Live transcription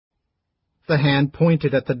The hand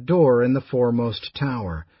pointed at the door in the foremost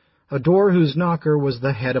tower, a door whose knocker was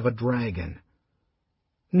the head of a dragon.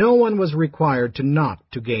 No one was required to knock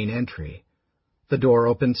to gain entry. The door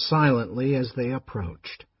opened silently as they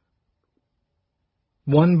approached.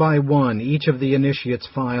 One by one, each of the initiates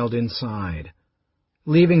filed inside.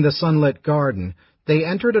 Leaving the sunlit garden, they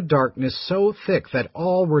entered a darkness so thick that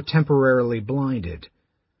all were temporarily blinded.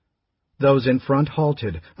 Those in front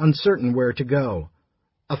halted, uncertain where to go,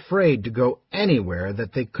 afraid to go anywhere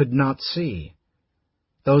that they could not see.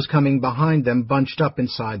 Those coming behind them bunched up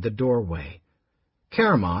inside the doorway.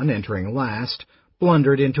 Caramon, entering last,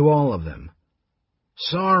 blundered into all of them.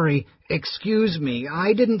 "Sorry, excuse me,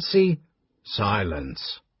 I didn't see—"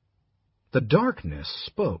 "Silence." The darkness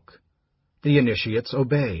spoke. The initiates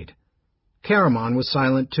obeyed. Caramon was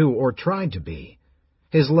silent too, or tried to be.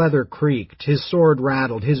 His leather creaked, his sword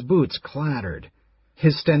rattled, his boots clattered.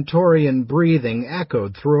 His stentorian breathing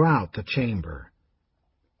echoed throughout the chamber.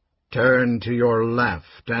 "Turn to your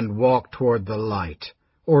left and walk toward the light,"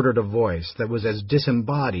 ordered a voice that was as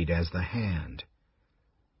disembodied as the hand.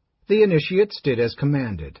 The initiates did as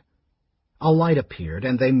commanded. A light appeared,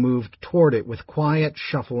 and they moved toward it with quiet,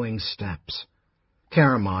 shuffling steps,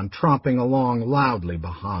 Caramon tromping along loudly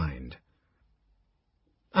behind.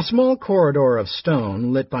 A small corridor of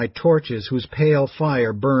stone, lit by torches whose pale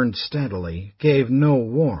fire burned steadily, gave no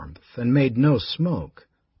warmth and made no smoke,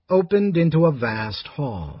 opened into a vast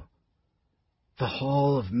hall. "The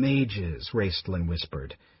Hall of Mages," Raistlin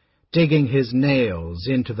whispered, digging his nails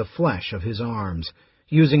into the flesh of his arms,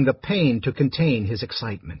 using the pain to contain his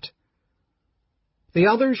excitement. The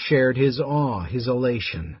others shared his awe, his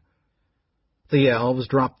elation. The elves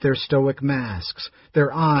dropped their stoic masks,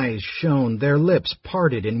 their eyes shone, their lips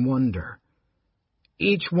parted in wonder.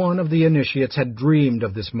 Each one of the initiates had dreamed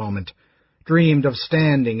of this moment, dreamed of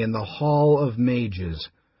standing in the Hall of Mages,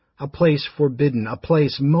 a place forbidden, a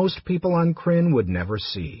place most people on Krynn would never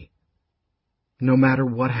see. "No matter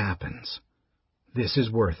what happens, this is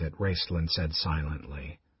worth it," Raistlin said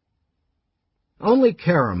silently. Only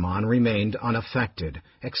Caramon remained unaffected,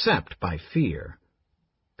 except by fear.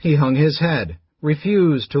 He hung his head,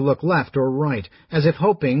 refused to look left or right, as if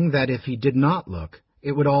hoping that if he did not look,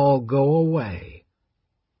 it would all go away.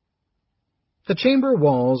 The chamber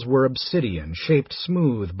walls were obsidian, shaped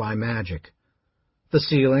smooth by magic. The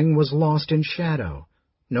ceiling was lost in shadow.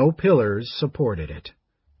 No pillars supported it.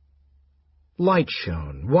 Light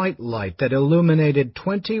shone, white light that illuminated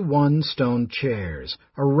 21 stone chairs,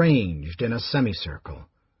 arranged in a semicircle.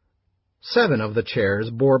 7 of the chairs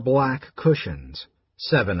bore black cushions,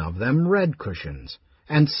 7 of them red cushions,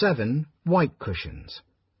 and 7 white cushions.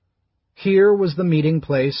 Here was the meeting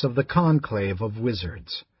place of the conclave of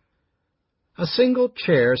wizards. A single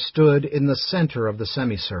chair stood in the center of the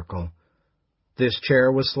semicircle. This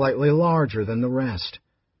chair was slightly larger than the rest.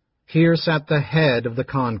 Here sat the head of the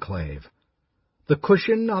conclave. The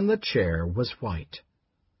cushion on the chair was white.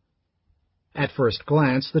 At first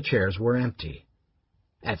glance, the chairs were empty.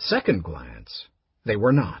 At second glance, they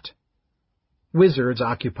were not. Wizards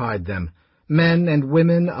occupied them, men and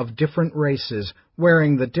women of different races,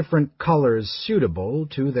 wearing the different colors suitable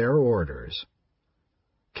to their orders.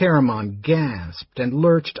 Caramon gasped and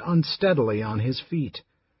lurched unsteadily on his feet.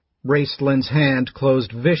 Raistlin's hand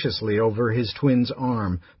closed viciously over his twin's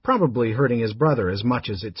arm, probably hurting his brother as much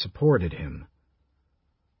as it supported him.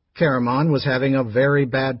 Caramon was having a very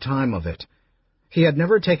bad time of it. He had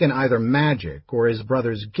never taken either magic or his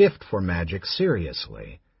brother's gift for magic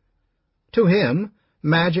seriously. To him,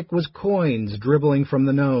 magic was coins dribbling from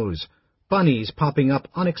the nose, bunnies popping up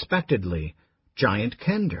unexpectedly, giant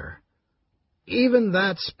kender. Even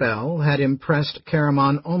that spell had impressed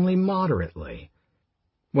Caramon only moderately.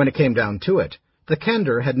 When it came down to it, the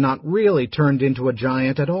kender had not really turned into a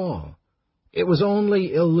giant at all. It was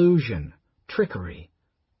only illusion, trickery.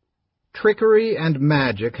 Trickery and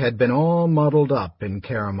magic had been all muddled up in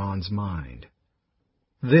Caramon's mind.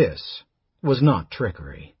 This was not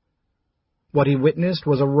trickery. What he witnessed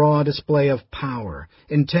was a raw display of power,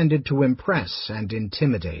 intended to impress and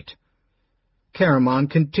intimidate. Caramon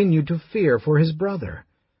continued to fear for his brother.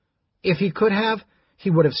 If he could have, he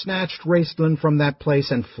would have snatched Raistlin from that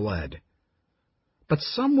place and fled. But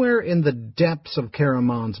somewhere in the depths of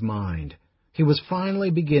Caramon's mind, he was finally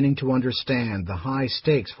beginning to understand the high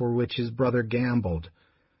stakes for which his brother gambled,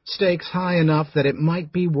 stakes high enough that it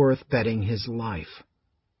might be worth betting his life.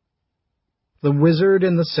 The wizard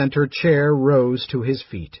in the center chair rose to his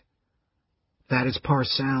feet. "That is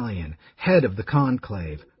Parsalian, head of the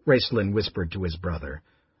conclave," Raistlin whispered to his brother,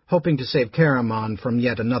 hoping to save Caramon from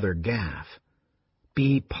yet another gaffe.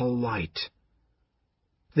 "Be polite."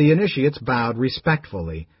 The initiates bowed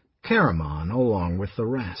respectfully, Caramon along with the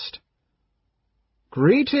rest.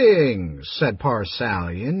 "Greetings," said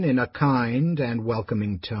Parsalian in a kind and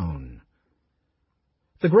welcoming tone.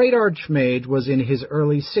 The great Archmage was in his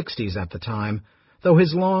early 60s at the time, though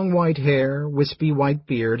his long white hair, wispy white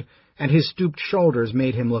beard, and his stooped shoulders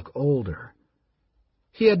made him look older.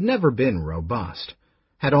 He had never been robust,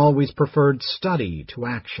 had always preferred study to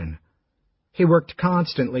action. He worked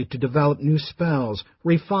constantly to develop new spells,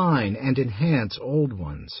 refine and enhance old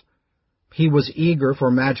ones. He was eager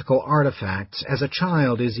for magical artifacts as a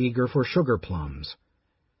child is eager for sugar plums.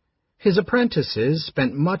 His apprentices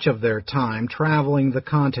spent much of their time traveling the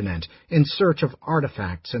continent in search of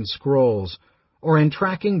artifacts and scrolls, or in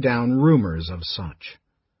tracking down rumors of such.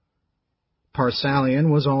 Parsalian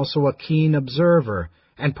was also a keen observer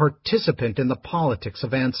and participant in the politics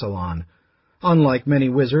of Ansalon, unlike many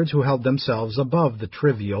wizards who held themselves above the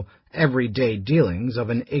trivial, everyday dealings of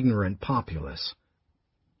an ignorant populace.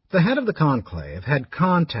 The head of the conclave had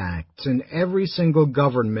contacts in every single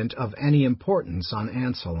government of any importance on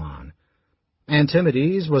Ansalon.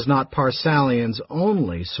 Antimides was not Parsalian's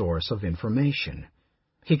only source of information.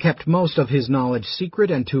 He kept most of his knowledge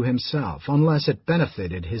secret and to himself, unless it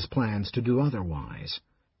benefited his plans to do otherwise.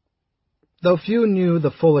 Though few knew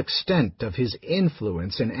the full extent of his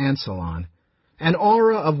influence in Ansalon, an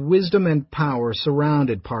aura of wisdom and power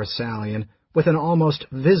surrounded Parsalian with an almost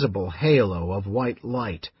visible halo of white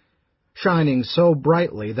light, shining so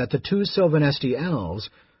brightly that the two Sylvanesti elves,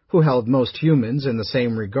 who held most humans in the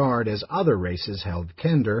same regard as other races held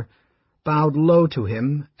Kender, bowed low to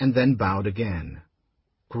him and then bowed again.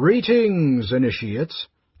 "Greetings, initiates,"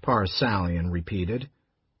 Parsalian repeated.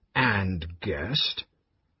 "And guest?"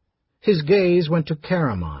 His gaze went to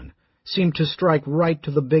Caramon, seemed to strike right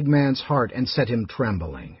to the big man's heart and set him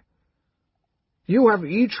trembling. "You have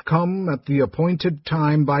each come at the appointed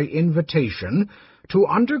time by invitation to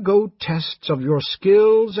undergo tests of your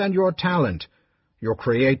skills and your talent, your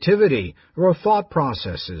creativity, your thought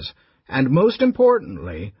processes, and most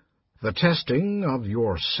importantly, the testing of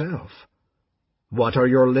yourself. What are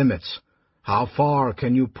your limits? How far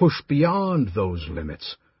can you push beyond those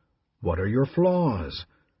limits? What are your flaws?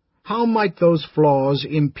 How might those flaws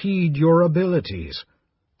impede your abilities?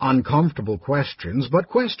 Uncomfortable questions, but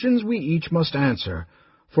questions we each must answer,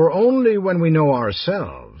 for only when we know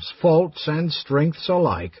ourselves, faults and strengths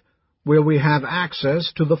alike, will we have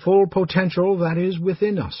access to the full potential that is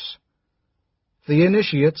within us." The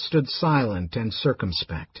initiate stood silent and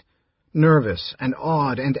circumspect, nervous and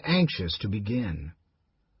awed and anxious to begin.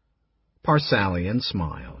 Parsalian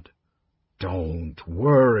smiled. "Don't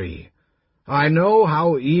worry. I know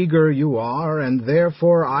how eager you are, and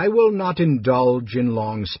therefore I will not indulge in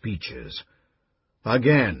long speeches.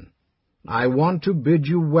 Again, I want to bid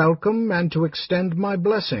you welcome and to extend my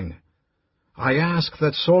blessing. I ask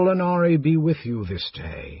that Solinari be with you this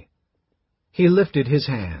day." He lifted his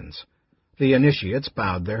hands. The initiates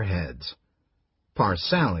bowed their heads.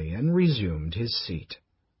 Parsalian resumed his seat.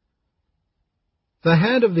 The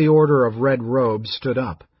head of the Order of Red Robes stood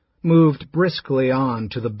up, moved briskly on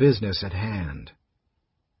to the business at hand.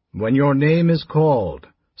 "When your name is called,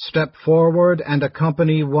 step forward and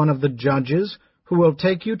accompany one of the judges who will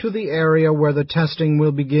take you to the area where the testing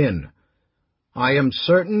will begin. I am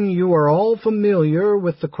certain you are all familiar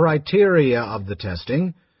with the criteria of the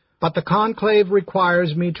testing, but the conclave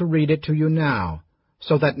requires me to read it to you now,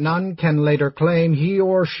 so that none can later claim he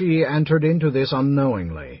or she entered into this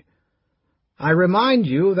unknowingly. I remind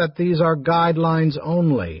you that these are guidelines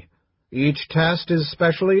only. Each test is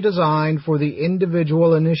specially designed for the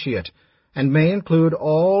individual initiate, and may include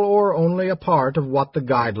all or only a part of what the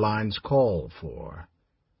guidelines call for.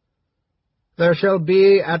 There shall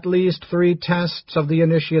be at least 3 tests of the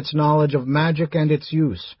initiate's knowledge of magic and its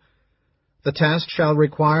use. The test shall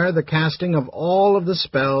require the casting of all of the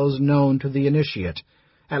spells known to the initiate,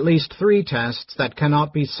 at least 3 tests that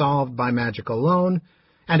cannot be solved by magic alone,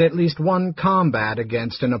 and at least 1 combat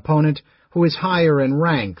against an opponent who is higher in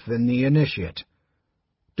rank than the initiate.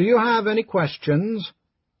 Do you have any questions?"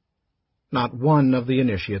 Not one of the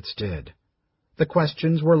initiates did. The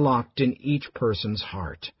questions were locked in each person's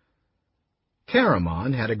heart.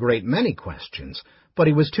 Caramon had a great many questions, but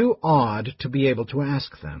he was too awed to be able to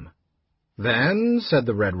ask them. "Then," said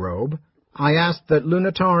the Red Robe, "I ask that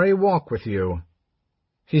Lunatari walk with you."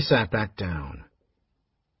 He sat back down.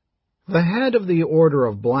 The head of the Order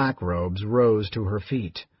of Black Robes rose to her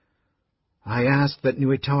feet. "I ask that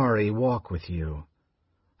Nuitari walk with you."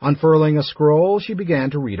 Unfurling a scroll, she began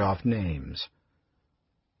to read off names.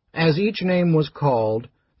 As each name was called,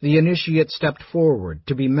 the initiate stepped forward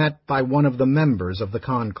to be met by one of the members of the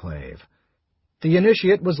conclave. The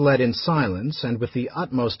initiate was led in silence and with the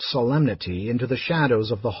utmost solemnity into the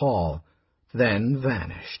shadows of the hall, then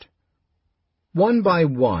vanished. One by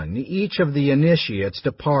one, each of the initiates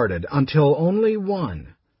departed until only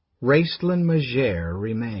one, Raistlin Megere,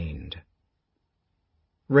 remained.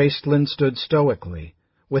 Raistlin stood stoically,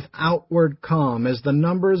 with outward calm as the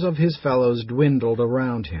numbers of his fellows dwindled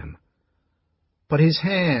around him. But his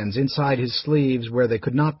hands inside his sleeves, where they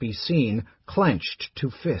could not be seen, clenched to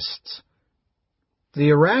fists. The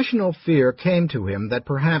irrational fear came to him that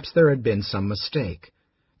perhaps there had been some mistake,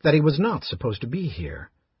 that he was not supposed to be here.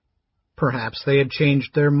 Perhaps they had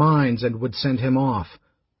changed their minds and would send him off,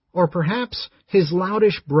 or perhaps his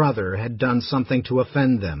loutish brother had done something to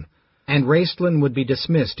offend them, and Raistlin would be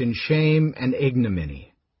dismissed in shame and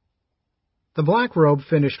ignominy. The Black Robe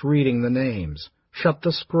finished reading the names, shut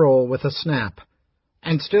the scroll with a snap,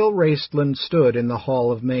 and still Raistlin stood in the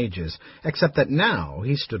Hall of Mages, except that now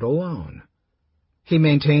he stood alone. He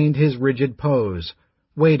maintained his rigid pose,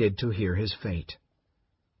 waited to hear his fate.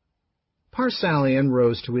 Parsalian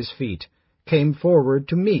rose to his feet, came forward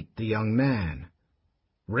to meet the young man.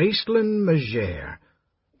 "Raistlin Megere,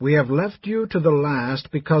 we have left you to the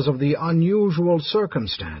last because of the unusual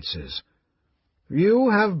circumstances. You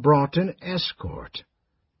have brought an escort."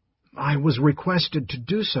 "I was requested to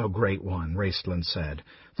do so, Great One," Raistlin said,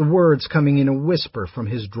 the words coming in a whisper from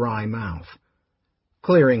his dry mouth.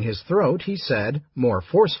 Clearing his throat, he said, more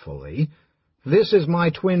forcefully, "This is my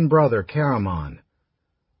twin brother, Caramon."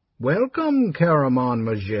 "Welcome, Caramon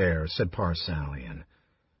Megere," said Parsalian.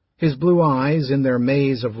 His blue eyes, in their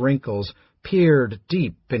maze of wrinkles, peered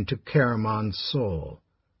deep into Caramon's soul.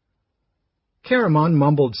 Caramon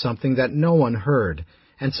mumbled something that no one heard,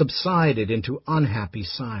 and subsided into unhappy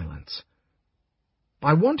silence.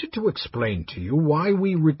 "I wanted to explain to you why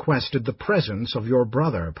we requested the presence of your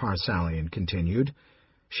brother," Parsalian continued,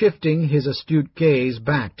 shifting his astute gaze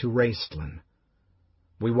back to Raistlin.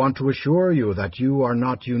 "We want to assure you that you are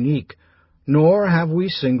not unique, nor have we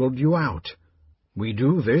singled you out. We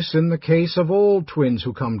do this in the case of all twins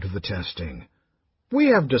who come to the testing. We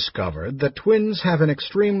have discovered that twins have an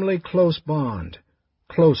extremely close bond,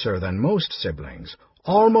 closer than most siblings,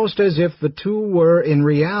 almost as if the two were in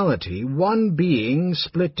reality one being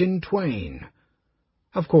split in twain.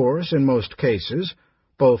 Of course, in most cases,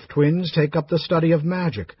 both twins take up the study of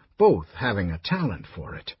magic, both having a talent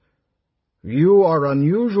for it. You are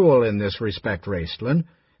unusual in this respect, Raistlin,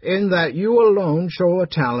 in that you alone show a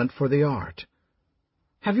talent for the art.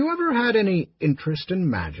 Have you ever had any interest in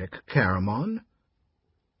magic, Caramon?"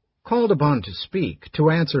 Called upon to speak,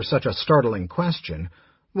 to answer such a startling question,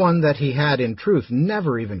 one that he had in truth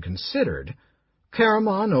never even considered,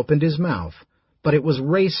 Caramon opened his mouth, but it was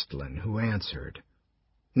Raistlin who answered.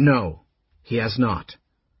 "No, he has not."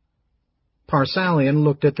 Parsalian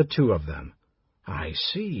looked at the two of them. "I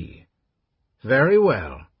see. Very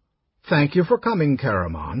well. Thank you for coming,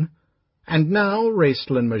 Caramon. And now,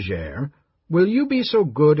 Raistlin Megere, will you be so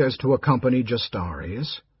good as to accompany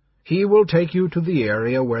Justarius? He will take you to the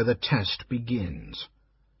area where the test begins."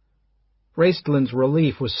 Raistlin's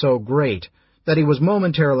relief was so great that he was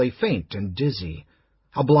momentarily faint and dizzy,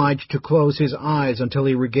 obliged to close his eyes until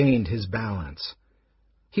he regained his balance.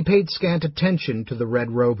 He paid scant attention to the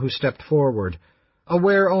Red Robe who stepped forward,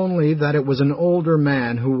 aware only that it was an older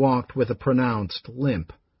man who walked with a pronounced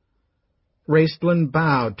limp. Raistlin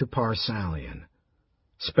bowed to Parsalian.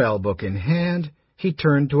 Spellbook in hand, he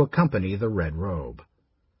turned to accompany the Red Robe.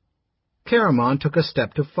 Caramon took a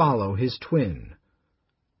step to follow his twin.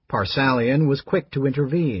 Parsalian was quick to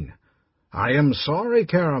intervene. "I am sorry,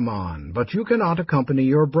 Caramon, but you cannot accompany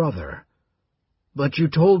your brother." "But you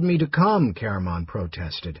told me to come," Caramon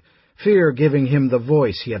protested, fear giving him the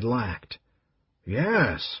voice he had lacked.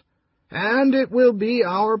 "Yes, and it will be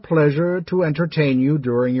our pleasure to entertain you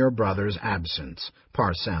during your brother's absence,"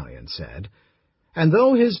 Parsalian said, and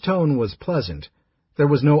though his tone was pleasant, there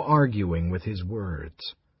was no arguing with his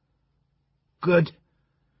words. Good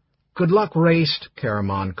luck, Raist,"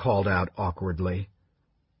 Caramon called out awkwardly.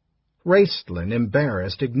 Raistlin,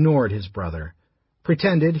 embarrassed, ignored his brother,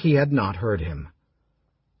 pretended he had not heard him.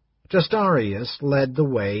 Justarius led the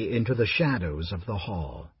way into the shadows of the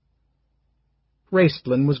hall.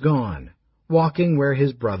 Raistlin was gone, walking where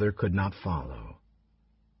his brother could not follow.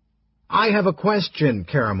 "I have a question,"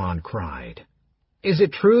 Caramon cried. "Is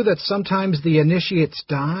it true that sometimes the initiates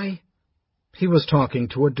die?" He was talking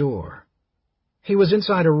to a door. He was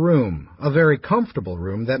inside a room, a very comfortable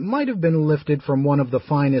room that might have been lifted from one of the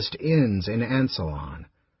finest inns in Ansalon.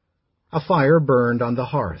 A fire burned on the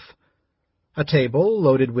hearth. A table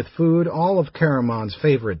loaded with food, all of Caramon's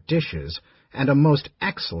favorite dishes, and a most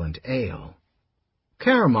excellent ale.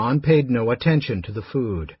 Caramon paid no attention to the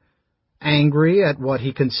food. Angry at what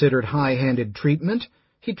he considered high-handed treatment,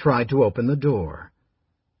 he tried to open the door.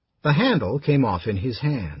 The handle came off in his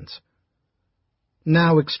hands.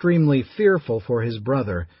 Now extremely fearful for his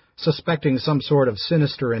brother, suspecting some sort of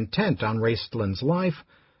sinister intent on Raistlin's life,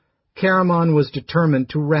 Caramon was determined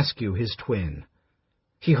to rescue his twin.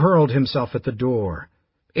 He hurled himself at the door.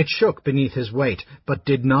 It shook beneath his weight, but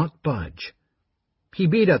did not budge. He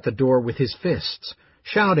beat at the door with his fists,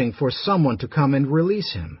 shouting for someone to come and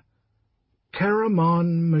release him.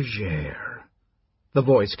 "Caramon Majere," the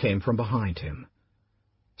voice came from behind him.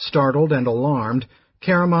 Startled and alarmed,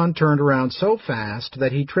 Caramon turned around so fast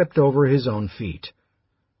that he tripped over his own feet.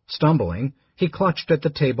 Stumbling, he clutched at the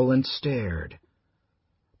table and stared.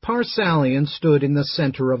 Parsalian stood in the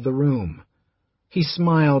center of the room. He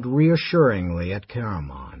smiled reassuringly at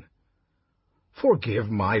Caramon. "Forgive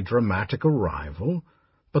my dramatic arrival,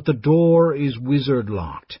 but the door is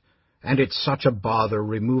wizard-locked, and it's such a bother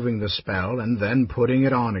removing the spell and then putting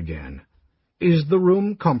it on again. Is the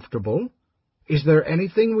room comfortable? Is there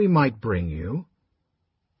anything we might bring you?"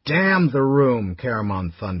 "Damn the room!"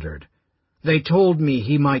 Caramon thundered. "They told me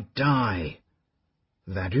he might die."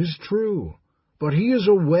 "That is true, but he is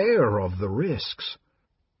aware of the risks."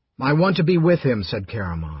 "I want to be with him," said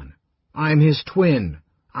Caramon. "I'm his twin.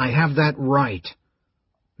 I have that right."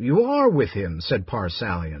 "You are with him," said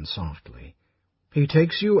Parsalian softly. "He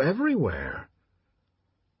takes you everywhere."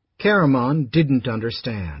 Caramon didn't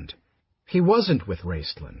understand. He wasn't with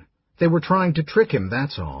Raistlin. They were trying to trick him,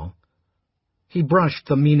 that's all. He brushed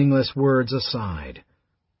the meaningless words aside.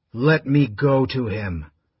 "Let me go to him."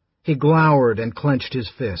 He glowered and clenched his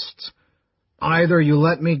fists. "Either you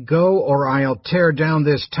let me go, or I'll tear down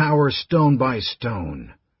this tower stone by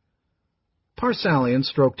stone." Parsalian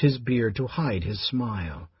stroked his beard to hide his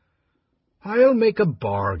smile. "I'll make a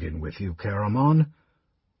bargain with you, Caramon.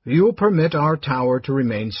 You permit our tower to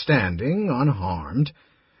remain standing, unharmed,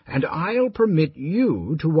 and I'll permit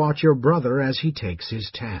you to watch your brother as he takes his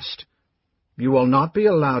test. You will not be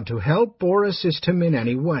allowed to help or assist him in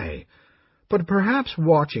any way, but perhaps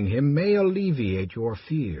watching him may alleviate your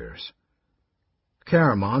fears."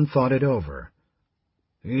 Caramon thought it over.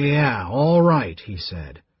 "Yeah, all right," he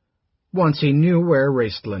said. Once he knew where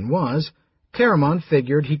Raistlin was, Caramon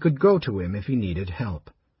figured he could go to him if he needed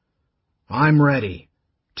help. "I'm ready.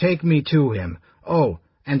 Take me to him. Oh,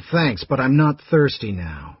 and thanks, but I'm not thirsty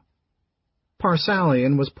now."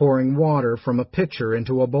 Parsalian was pouring water from a pitcher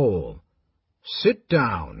into a bowl. "Sit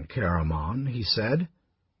down, Caramon," he said.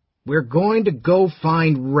 "We're going to go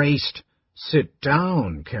find Raist." "Sit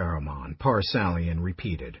down, Caramon," Parsalian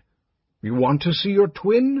repeated. "You want to see your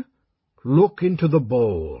twin? Look into the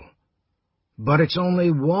bowl." "But it's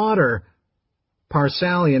only water."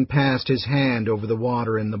 Parsalian passed his hand over the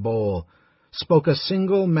water in the bowl, spoke a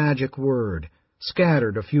single magic word,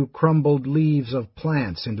 scattered a few crumbled leaves of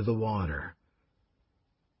plants into the water.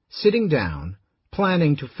 Sitting down,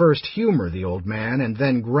 planning to first humor the old man and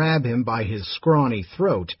then grab him by his scrawny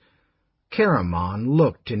throat, Caramon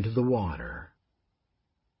looked into the water.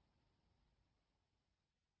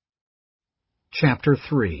 Chapter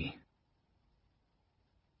 3.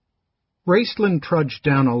 Raistlin trudged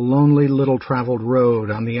down a lonely little-traveled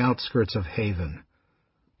road on the outskirts of Haven.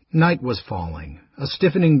 Night was falling. A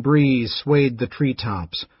stiffening breeze swayed the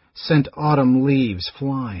treetops, sent autumn leaves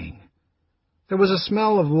flying. There was a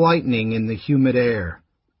smell of lightning in the humid air.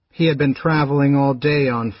 He had been traveling all day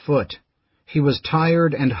on foot. He was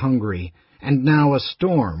tired and hungry, and now a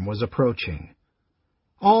storm was approaching.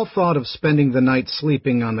 All thought of spending the night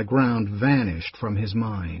sleeping on the ground vanished from his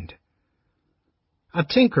mind. A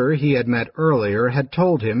tinker he had met earlier had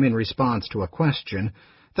told him, in response to a question,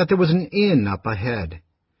 that there was an inn up ahead,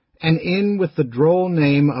 an inn with the droll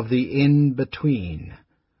name of the In-Between.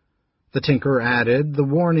 The tinker added the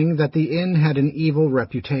warning that the inn had an evil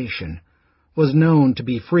reputation, was known to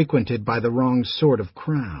be frequented by the wrong sort of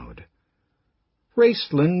crowd.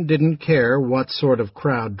 Raistlin didn't care what sort of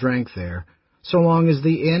crowd drank there, so long as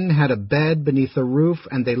the inn had a bed beneath the roof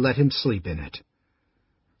and they let him sleep in it.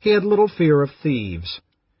 He had little fear of thieves.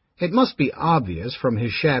 It must be obvious from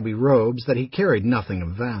his shabby robes that he carried nothing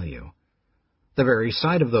of value. The very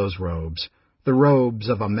sight of those robes, the robes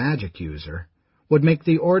of a magic user, would make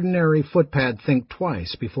the ordinary footpad think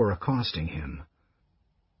twice before accosting him.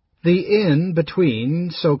 The In-Between,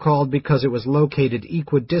 so called because it was located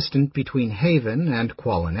equidistant between Haven and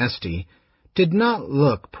Qualinesti, did not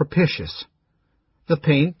look propitious. The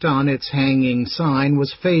paint on its hanging sign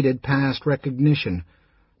was faded past recognition,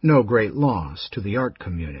 no great loss to the art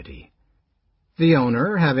community. The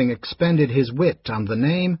owner, having expended his wit on the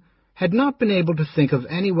name, had not been able to think of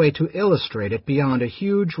any way to illustrate it beyond a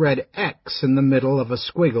huge red X in the middle of a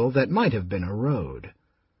squiggle that might have been a road.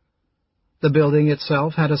 The building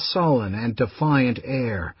itself had a sullen and defiant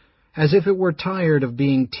air, as if it were tired of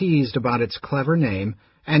being teased about its clever name,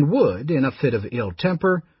 and would, in a fit of ill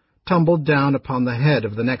temper, tumble down upon the head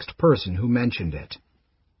of the next person who mentioned it.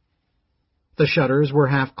 The shutters were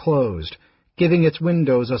half closed, giving its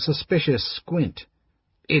windows a suspicious squint.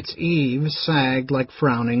 Its eaves sagged like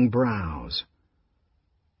frowning brows.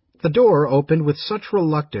 The door opened with such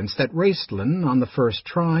reluctance that Raistlin, on the first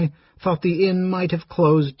try, thought the inn might have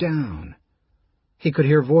closed down. He could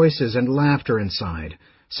hear voices and laughter inside,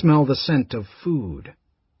 smell the scent of food.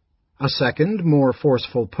 A second, more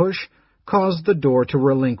forceful push caused the door to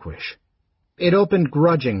relinquish. It opened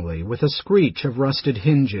grudgingly with a screech of rusted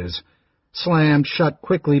hinges, slammed shut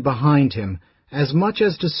quickly behind him, as much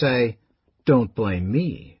as to say, "Don't blame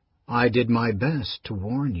me. I did my best to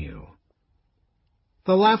warn you."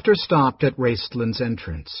 The laughter stopped at Raistlin's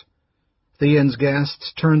entrance. The inn's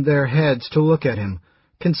guests turned their heads to look at him,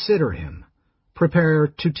 consider him, prepare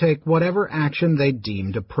to take whatever action they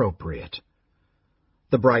deemed appropriate.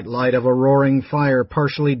 The bright light of a roaring fire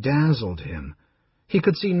partially dazzled him. He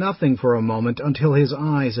could see nothing for a moment until his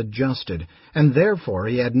eyes adjusted, and therefore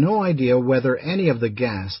he had no idea whether any of the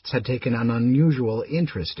guests had taken an unusual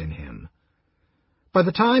interest in him. By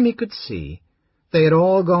the time he could see, they had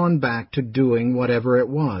all gone back to doing whatever it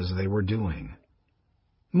was they were doing.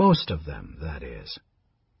 Most of them, that is.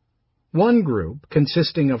 One group,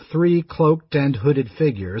 consisting of 3 cloaked and hooded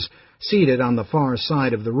figures, seated on the far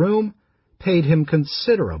side of the room, paid him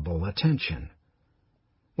considerable attention.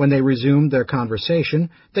 When they resumed their conversation,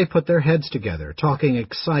 they put their heads together, talking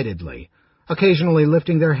excitedly, occasionally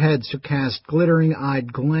lifting their heads to cast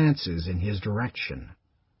glittering-eyed glances in his direction.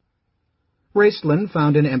 Raistlin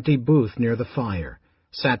found an empty booth near the fire,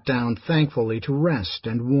 sat down thankfully to rest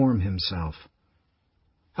and warm himself.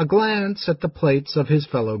 A glance at the plates of his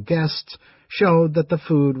fellow guests showed that the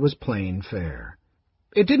food was plain fare.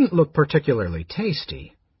 It didn't look particularly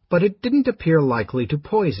tasty, but it didn't appear likely to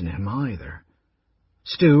poison him either.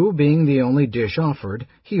 Stew being the only dish offered,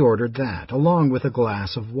 he ordered that, along with a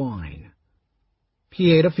glass of wine.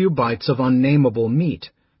 He ate a few bites of unnameable meat,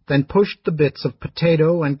 then pushed the bits of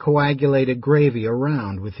potato and coagulated gravy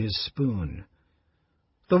around with his spoon.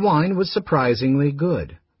 The wine was surprisingly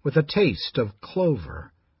good, with a taste of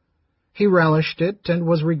clover. He relished it and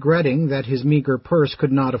was regretting that his meager purse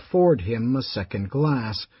could not afford him a second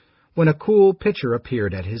glass, when a cool pitcher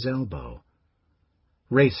appeared at his elbow.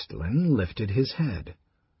 Raistlin lifted his head.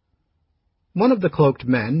 One of the cloaked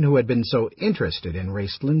men who had been so interested in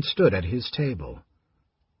Raistlin stood at his table.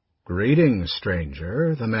 "Greetings,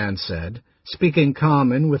 stranger," the man said, speaking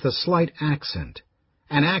common with a slight accent,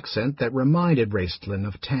 an accent that reminded Raistlin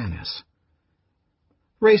of Tanis.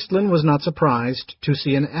 Raistlin was not surprised to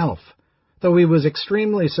see an elf, though he was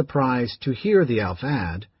extremely surprised to hear the elf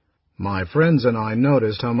add, "My friends and I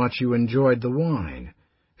noticed how much you enjoyed the wine.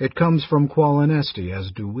 It comes from Qualinesti,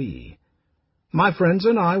 as do we. My friends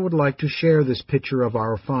and I would like to share this pitcher of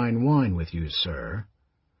our fine wine with you, sir."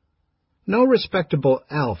 No respectable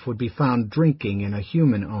elf would be found drinking in a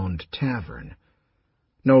human-owned tavern.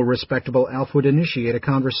 No respectable elf would initiate a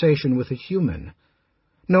conversation with a human.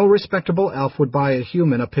 No respectable elf would buy a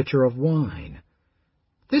human a pitcher of wine.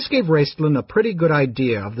 This gave Raistlin a pretty good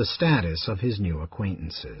idea of the status of his new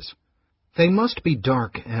acquaintances. They must be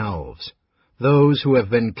dark elves, those who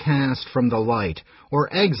have been cast from the light or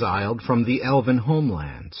exiled from the elven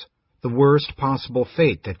homelands, the worst possible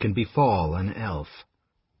fate that can befall an elf.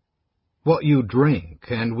 "What you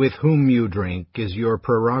drink, and with whom you drink, is your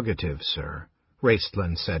prerogative, sir,"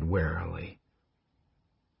 Raistlin said warily.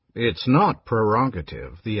 "It's not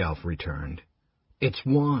prerogative," the elf returned. "It's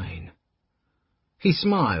wine." He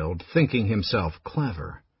smiled, thinking himself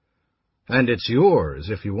clever. "And it's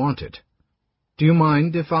yours if you want it. Do you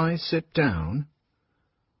mind if I sit down?"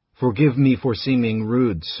 "Forgive me for seeming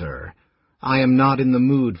rude, sir. I am not in the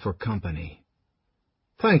mood for company."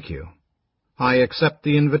 "Thank you. I accept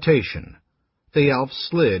the invitation." The elf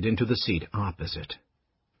slid into the seat opposite.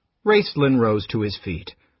 Raistlin rose to his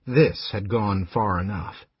feet. This had gone far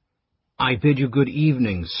enough. "I bid you good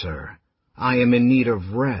evening, sir. I am in need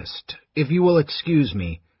of rest. If you will excuse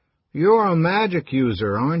me." "You're a magic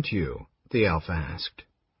user, aren't you?" the elf asked.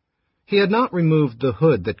 He had not removed the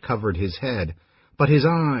hood that covered his head, but his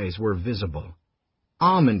eyes were visible.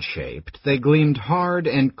 Almond-shaped, they gleamed hard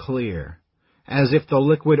and clear, as if the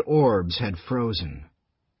liquid orbs had frozen.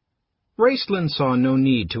 Raistlin saw no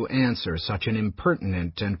need to answer such an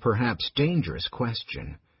impertinent and perhaps dangerous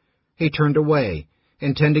question. He turned away,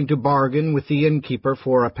 intending to bargain with the innkeeper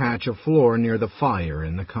for a patch of floor near the fire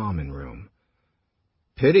in the common room.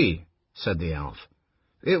 "Pity," said the elf.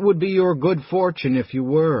 "It would be your good fortune if you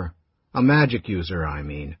were. A magic user, I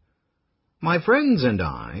mean. My friends and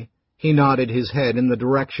I," he nodded his head in the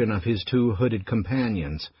direction of his two hooded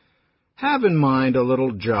companions, "have in mind a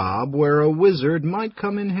little job where a wizard might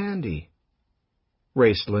come in handy."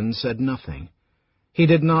 Raistlin said nothing. He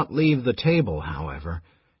did not leave the table, however,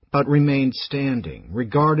 but remained standing,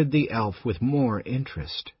 regarded the elf with more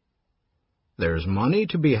interest. "There's money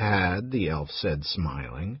to be had," the elf said,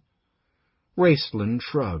 smiling. Raistlin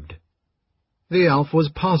shrugged. The elf was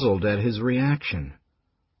puzzled at his reaction.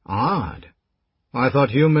 "Odd. I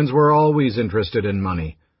thought humans were always interested in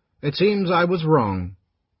money. It seems I was wrong.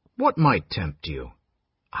 What might tempt you?"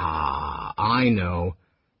 "Ah, I know.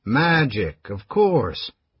 Magic, of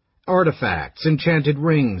course. Artifacts, enchanted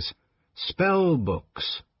rings, spell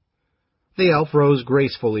books." The elf rose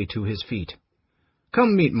gracefully to his feet.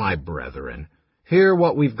 "Come meet my brethren. Hear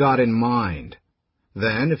what we've got in mind.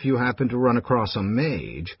 Then, if you happen to run across a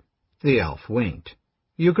mage—" The elf winked.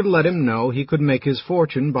 "You could let him know he could make his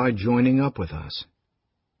fortune by joining up with us."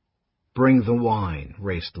 "Bring the wine,"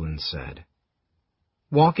 Raistlin said.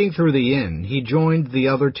 Walking through the inn, he joined the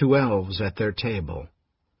other two elves at their table.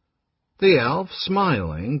 The elf,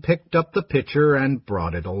 smiling, picked up the pitcher and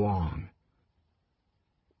brought it along.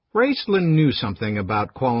 Raistlin knew something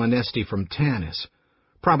about Qualinesti from Tanis,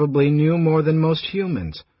 probably knew more than most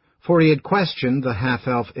humans, for he had questioned the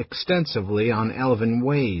half-elf extensively on elven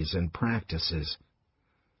ways and practices.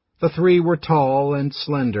 The three were tall and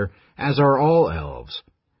slender, as are all elves,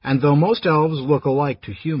 and though most elves look alike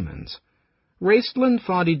to humans, Raistlin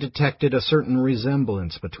thought he detected a certain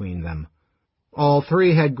resemblance between them. All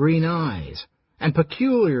three had green eyes, and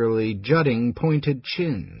peculiarly jutting pointed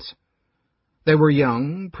chins. They were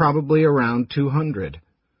young, probably around 200.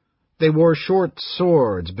 They wore short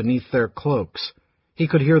swords beneath their cloaks. He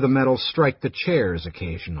could hear the metal strike the chairs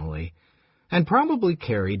occasionally, and probably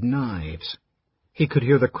carried knives. He could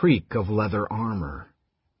hear the creak of leather armor.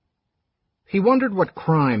 He wondered what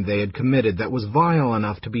crime they had committed that was vile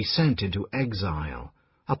enough to be sent into exile,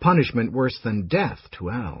 a punishment worse than death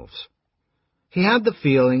to elves. He had the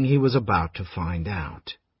feeling he was about to find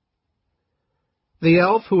out. The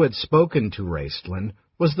elf who had spoken to Raistlin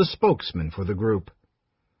was the spokesman for the group.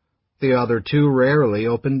 The other two rarely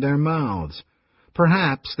opened their mouths.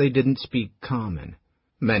 Perhaps they didn't speak common.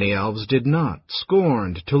 Many elves did not,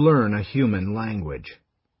 scorned to learn a human language.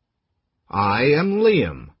 "I am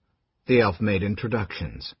Liam." The elf made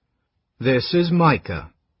introductions. "This is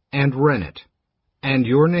Micah, and Rennet. And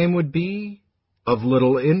your name would be?" "Of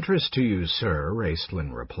little interest to you, sir,"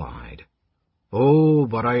 Raistlin replied. "Oh,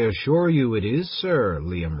 but I assure you it is, sir,"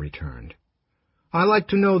 Liam returned. "I like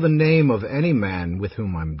to know the name of any man with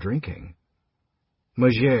whom I'm drinking."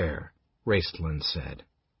 "Megere," Raistlin said.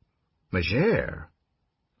 "Megere?"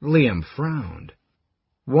 Liam frowned.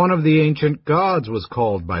 "One of the ancient gods was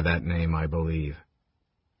called by that name, I believe."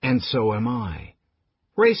 "And so am I."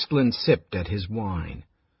 Raistlin sipped at his wine.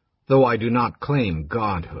 "Though I do not claim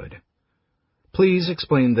godhood. Please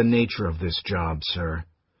explain the nature of this job, sir.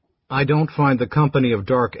 I don't find the company of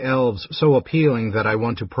dark elves so appealing that I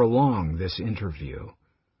want to prolong this interview."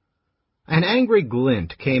 An angry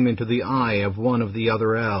glint came into the eye of one of the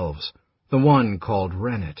other elves, the one called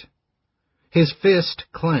Rennet. His fist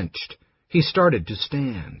clenched. He started to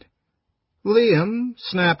stand. Liam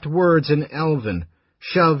snapped words in Elven,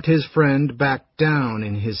 shoved his friend back down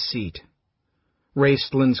in his seat.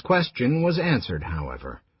 Raistlin's question was answered,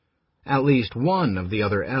 however. At least one of the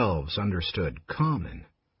other elves understood Common.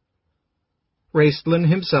 Raistlin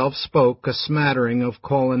himself spoke a smattering of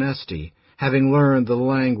Qualinesti, having learned the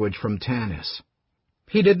language from Tanis.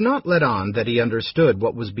 He did not let on that he understood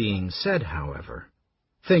what was being said, however,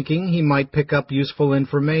 thinking he might pick up useful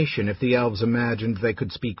information if the elves imagined they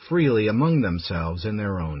could speak freely among themselves in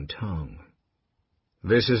their own tongue.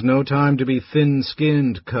 "This is no time to be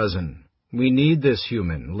thin-skinned, cousin. We need this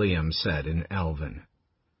human," Liam said in Elven.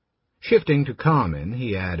 Shifting to Common,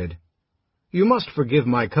 he added, "You must forgive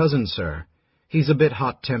my cousin, sir. He's a bit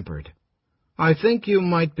hot-tempered. I think you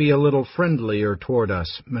might be a little friendlier toward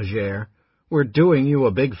us, Megere. We're doing you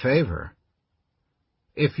a big favor."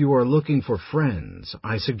 "If you are looking for friends,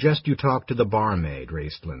 I suggest you talk to the barmaid,"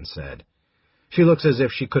 Raistlin said. "She looks as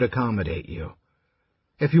if she could accommodate you.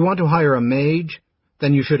 If you want to hire a mage,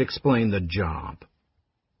 then you should explain the job."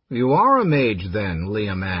 "You are a mage, then?"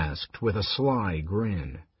 Liam asked, with a sly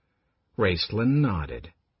grin. Raistlin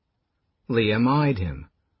nodded. Liam eyed him.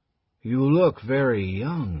 "You look very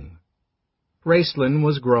young." Raistlin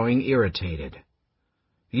was growing irritated.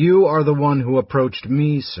 You are the one who approached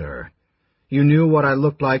me, sir. You knew what I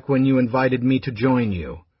looked like when you invited me to join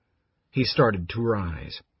you. He started to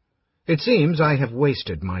rise. It seems I have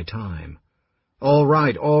wasted my time. All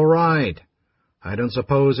right, all right. I don't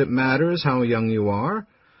suppose it matters how young you are,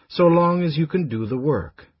 so long as you can do the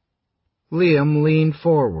work. Liam leaned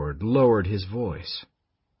forward, lowered his voice.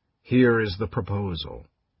 Here is the proposal.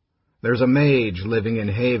 There's a mage living in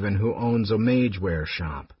Haven who owns a mageware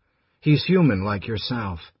shop. He's human like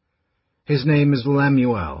yourself. His name is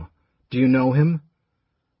Lemuel. Do you know him?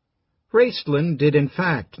 Raistlin did in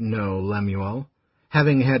fact know Lemuel,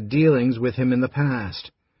 having had dealings with him in the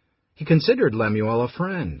past. He considered Lemuel a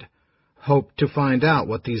friend, hoped to find out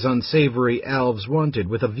what these unsavory elves wanted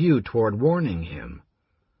with a view toward warning him.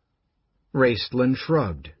 Raistlin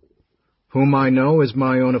shrugged. Whom I know is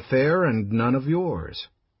my own affair and none of yours.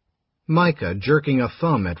 Micah, jerking a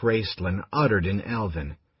thumb at Raistlin, uttered in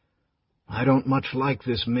Elven, I don't much like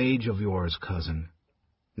this mage of yours, cousin.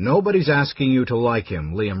 Nobody's asking you to like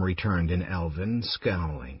him, Liam returned in Elven,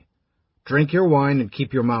 scowling. Drink your wine and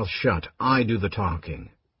keep your mouth shut. I do the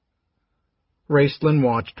talking. Raistlin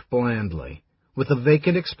watched blandly, with the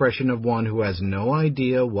vacant expression of one who has no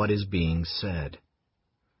idea what is being said.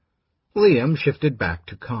 Liam shifted back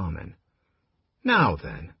to common. Now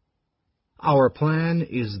then, our plan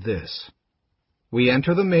is this. We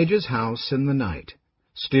enter the mage's house in the night,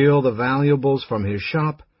 steal the valuables from his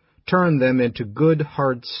shop, turn them into good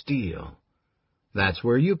hard steel. That's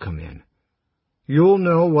where you come in. You'll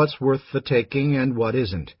know what's worth the taking and what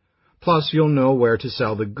isn't. Plus you'll know where to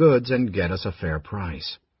sell the goods and get us a fair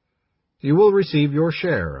price. You will receive your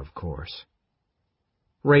share, of course.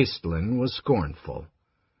 Raistlin was scornful.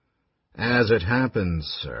 As it happens,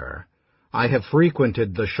 sir, I have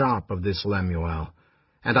frequented the shop of this Lemuel,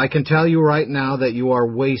 and I can tell you right now that you are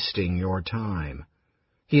wasting your time.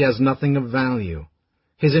 He has nothing of value.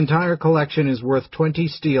 His entire collection is worth 20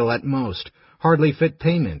 steel at most, hardly fit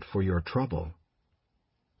payment for your trouble.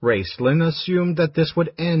 Raistlin assumed that this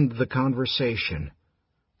would end the conversation,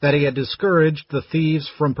 that he had discouraged the thieves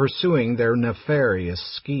from pursuing their nefarious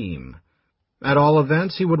scheme. At all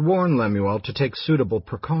events, he would warn Lemuel to take suitable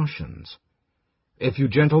precautions. If you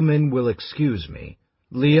gentlemen will excuse me,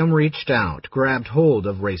 Liam reached out, grabbed hold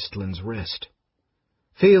of Raistlin's wrist.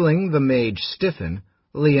 Feeling the mage stiffen,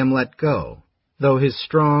 Liam let go, though his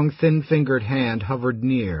strong, thin-fingered hand hovered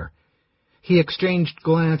near. He exchanged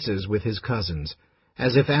glances with his cousins,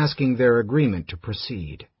 as if asking their agreement to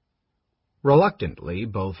proceed. Reluctantly,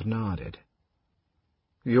 both nodded.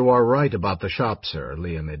 You are right about the shop, sir,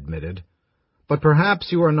 Liam admitted. But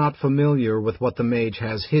perhaps you are not familiar with what the mage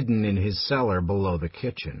has hidden in his cellar below the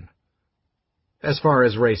kitchen. As far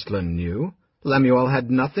as Raistlin knew, Lemuel had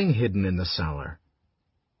nothing hidden in the cellar.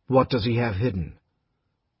 What does he have hidden?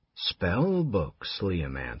 Spell books,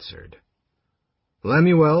 Liam answered.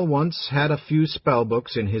 Lemuel once had a few spell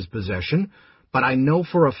books in his possession, but I know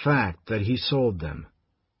for a fact that he sold them.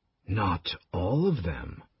 Not all of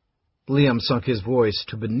them. Liam sunk his voice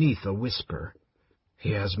to beneath a whisper.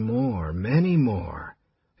 He has more, many more.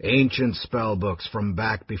 Ancient spellbooks from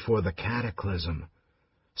back before the cataclysm.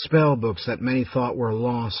 Spellbooks that many thought were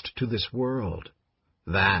lost to this world.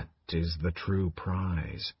 That is the true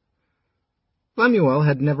prize. Lemuel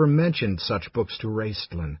had never mentioned such books to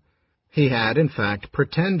Raistlin. He had, in fact,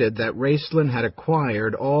 pretended that Raistlin had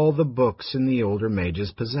acquired all the books in the older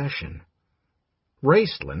mage's possession.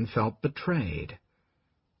 Raistlin felt betrayed.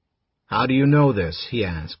 How do you know this? He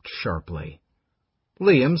asked sharply.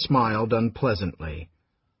 Liam smiled unpleasantly.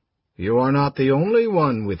 You are not the only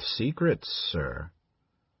one with secrets, sir.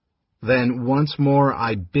 Then once more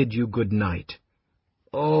I bid you good night.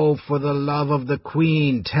 Oh, for the love of the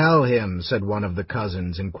Queen, tell him, said one of the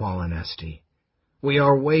cousins in Qualinesti. We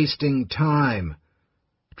are wasting time.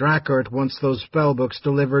 Dracart wants those spellbooks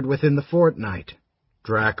delivered within the fortnight.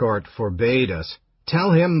 Dracart forbade us.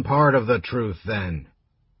 Tell him part of the truth, then.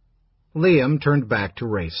 Liam turned back to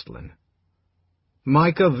Raistlin.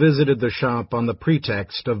 Micah visited the shop on the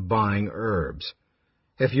pretext of buying herbs.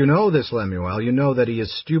 If you know this Lemuel, you know that he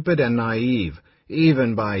is stupid and naive,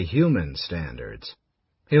 even by human standards.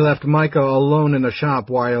 He left Micah alone in the shop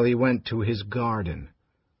while he went to his garden.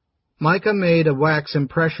 Micah made a wax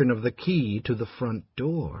impression of the key to the front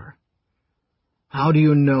door. How do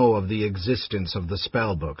you know of the existence of the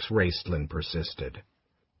spellbooks? Raistlin persisted.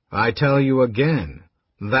 I tell you again,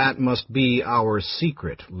 that must be our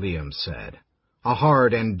secret, Liam said, a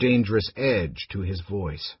hard and dangerous edge to his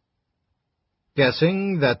voice.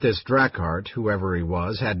 Guessing that this Dracart, whoever he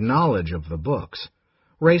was, had knowledge of the books,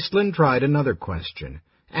 Raistlin tried another question,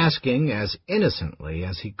 asking as innocently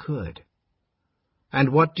as he could. And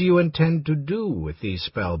what do you intend to do with these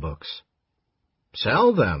spell-books?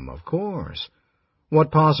 Sell them, of course.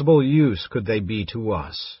 What possible use could they be to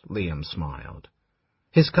us? Liam smiled.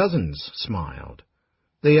 His cousins smiled.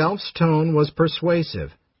 The elf's tone was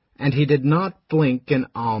persuasive, and he did not blink an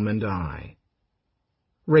almond eye.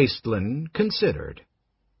 Raistlin considered.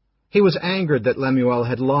 He was angered that Lemuel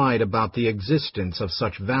had lied about the existence of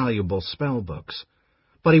such valuable spell-books,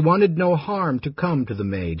 but he wanted no harm to come to the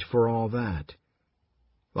mage for all that.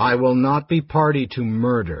 "I will not be party to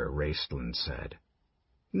murder," Raistlin said.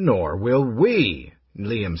 "Nor will we,"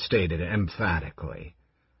 Liam stated emphatically.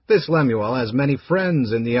 "This Lemuel has many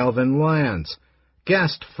friends in the elven lands,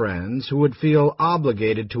 guest friends who would feel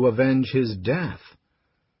obligated to avenge his death.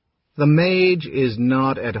 The mage is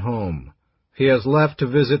not at home. He has left to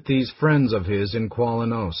visit these friends of his in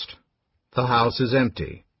Qualanost. The house is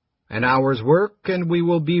empty. An hour's work, and we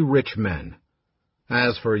will be rich men.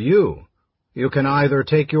 As for you, you can either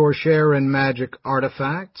take your share in magic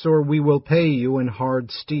artifacts, or we will pay you in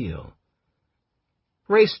hard steel."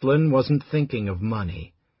 Raistlin wasn't thinking of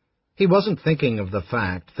money. He wasn't thinking of the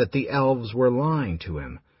fact that the elves were lying to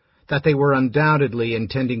him, that they were undoubtedly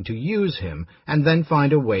intending to use him and then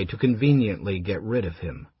find a way to conveniently get rid of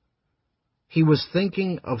him. He was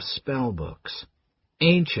thinking of spellbooks,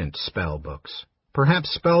 ancient spellbooks,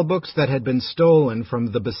 perhaps spellbooks that had been stolen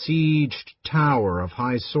from the besieged tower of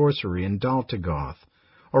high sorcery in Daltagoth,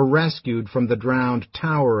 or rescued from the drowned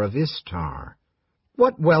tower of Istar.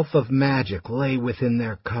 What wealth of magic lay within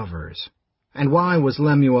their covers, and why was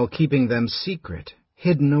Lemuel keeping them secret,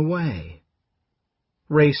 hidden away?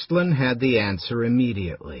 Raistlin had the answer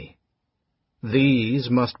immediately. These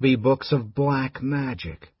must be books of black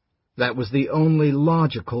magic. That was the only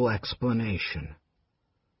logical explanation.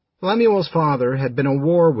 Lemuel's father had been a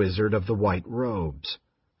war wizard of the White Robes.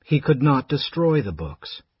 He could not destroy the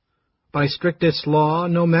books. By strictest law,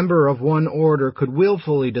 no member of one order could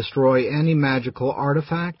willfully destroy any magical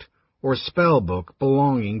artifact or spellbook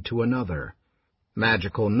belonging to another.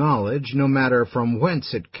 Magical knowledge, no matter from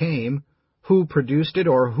whence it came, who produced it,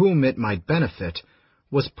 or whom it might benefit,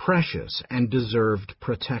 was precious and deserved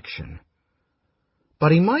protection.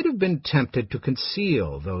 But he might have been tempted to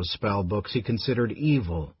conceal those spellbooks he considered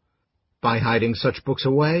evil. By hiding such books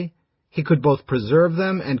away, he could both preserve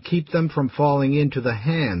them and keep them from falling into the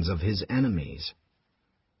hands of his enemies.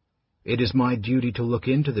 "It is my duty to look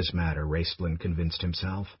into this matter," Raistlin convinced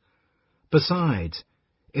himself. "Besides,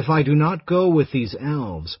 if I do not go with these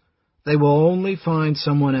elves, they will only find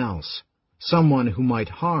someone else, someone who might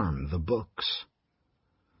harm the books."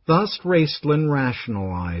 Thus Raistlin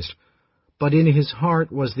rationalized, but in his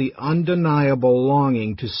heart was the undeniable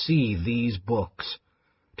longing to see these books,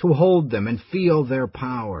 to hold them and feel their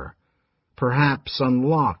power, perhaps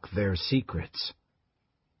unlock their secrets.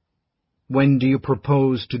 "When do you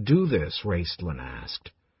propose to do this?" Raistlin asked.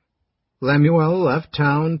 "Lemuel left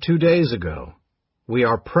town 2 days ago. We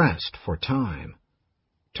are pressed for time.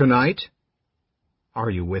 Tonight? Are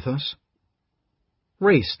you with us?"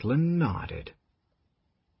 Raistlin nodded.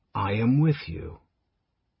 "I am with you."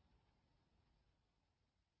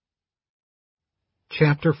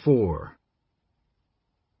 Chapter 4.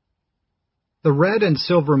 The red and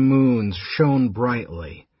silver moons shone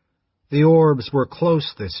brightly. The orbs were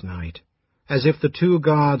close this night, as if the two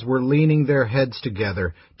gods were leaning their heads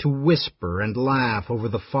together to whisper and laugh over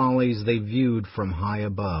the follies they viewed from high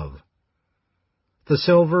above. The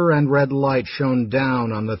silver and red light shone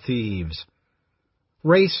down on the thieves.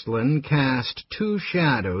 Raistlin cast 2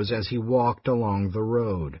 shadows as he walked along the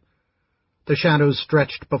road. The shadows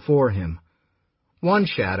stretched before him. One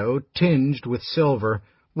shadow, tinged with silver,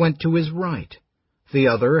 went to his right, the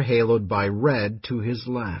other, haloed by red, to his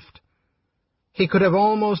left. He could have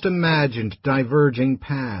almost imagined diverging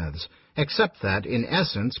paths, except that, in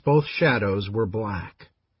essence, both shadows were black.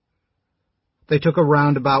 They took a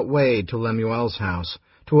roundabout way to Lemuel's house,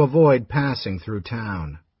 to avoid passing through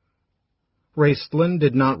town. Raistlin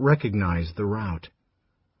did not recognize the route.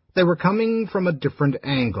 They were coming from a different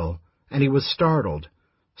angle, and he was startled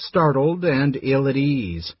and ill at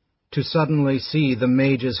ease, to suddenly see the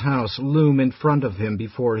mage's house loom in front of him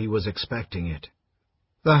before he was expecting it.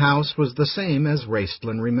 The house was the same as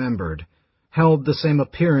Raistlin remembered, held the same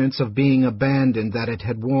appearance of being abandoned that it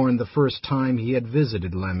had worn the first time he had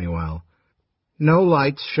visited Lemuel. No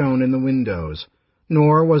lights shone in the windows,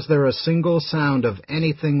 nor was there a single sound of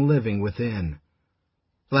anything living within.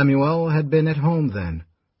 Lemuel had been at home then.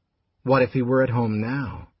 What if he were at home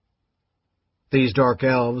now? These dark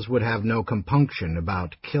elves would have no compunction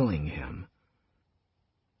about killing him.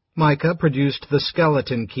 Micah produced the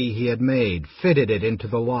skeleton key he had made, fitted it into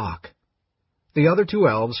the lock. The other 2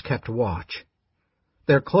 elves kept watch.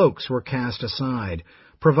 Their cloaks were cast aside,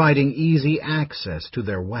 providing easy access to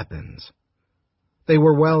their weapons. They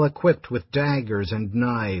were well equipped with daggers and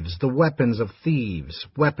knives, the weapons of thieves,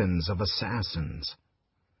 weapons of assassins.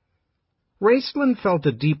 Raistlin felt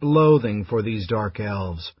a deep loathing for these dark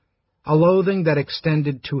elves, a loathing that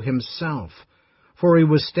extended to himself, for he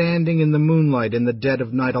was standing in the moonlight in the dead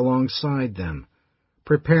of night alongside them,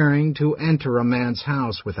 preparing to enter a man's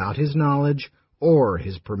house without his knowledge or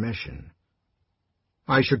his permission.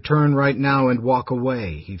 I should turn right now and walk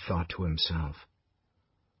away, he thought to himself.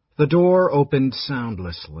 The door opened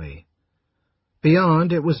soundlessly.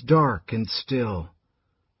 Beyond it was dark and still.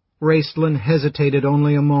 Raistlin hesitated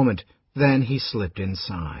only a moment, then he slipped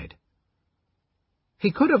inside.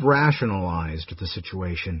 He could have rationalized the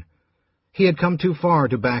situation. He had come too far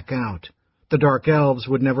to back out. The dark elves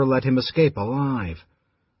would never let him escape alive.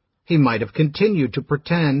 He might have continued to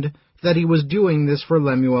pretend that he was doing this for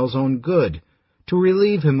Lemuel's own good, to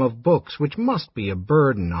relieve him of books which must be a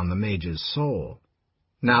burden on the mage's soul.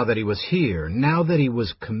 Now that he was here, now that he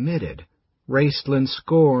was committed, Raistlin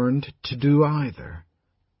scorned to do either.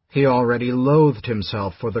 He already loathed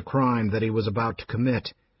himself for the crime that he was about to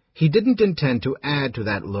commit. He didn't intend to add to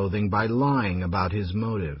that loathing by lying about his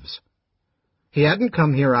motives. He hadn't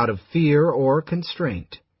come here out of fear or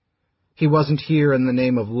constraint. He wasn't here in the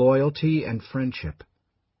name of loyalty and friendship.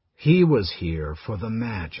 He was here for the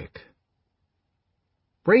magic.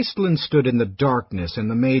 Raistlin stood in the darkness in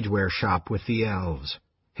the mageware shop with the elves,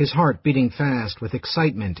 his heart beating fast with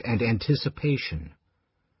excitement and anticipation.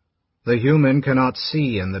 "The human cannot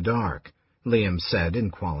see in the dark," Liam said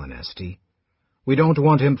in Qualinesti. "We don't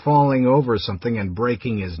want him falling over something and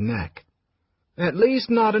breaking his neck." "At least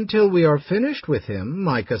not until we are finished with him,"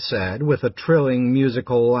 Micah said, with a trilling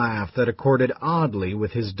musical laugh that accorded oddly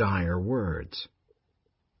with his dire words.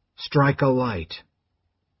 "Strike a light."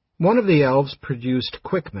 One of the elves produced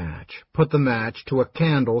quick match, put the match to a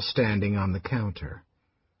candle standing on the counter.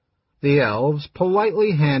 The elves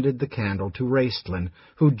politely handed the candle to Raistlin,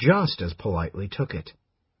 who just as politely took it.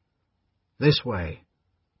 "This way."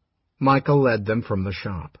 Micah led them from the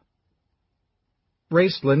shop.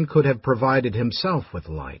 Raistlin could have provided himself with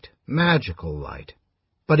light, magical light,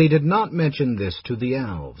 but he did not mention this to the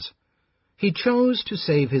elves. He chose to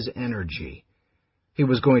save his energy. He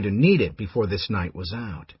was going to need it before this night was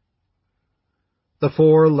out. The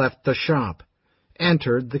four left the shop,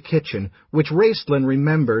 entered the kitchen, which Raistlin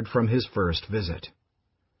remembered from his first visit.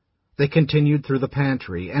 They continued through the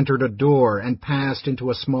pantry, entered a door, and passed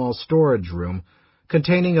into a small storage room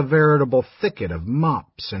containing a veritable thicket of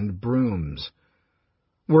mops and brooms.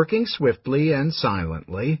 Working swiftly and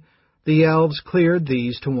silently, the elves cleared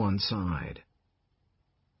these to one side.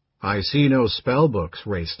 "I see no spell books,"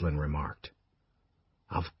 Raistlin remarked.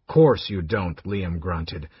 "Of course you don't," Liam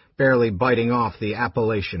grunted, barely biting off the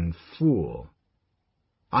appellation fool.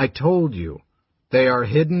 "I told you. They are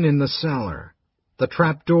hidden in the cellar. The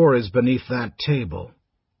trap door is beneath that table."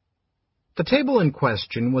 The table in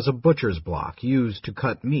question was a butcher's block used to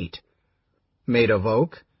cut meat. Made of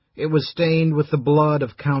oak, it was stained with the blood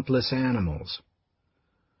of countless animals.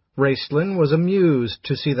 Raistlin was amused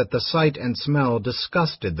to see that the sight and smell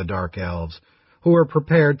disgusted the dark elves, who were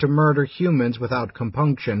prepared to murder humans without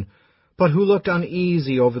compunction, but who looked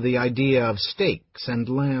uneasy over the idea of steaks and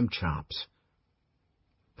lamb chops.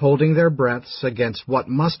 Holding their breaths against what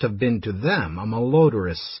must have been to them a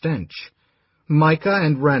malodorous stench, Micah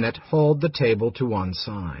and Rennet hauled the table to one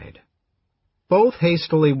side. Both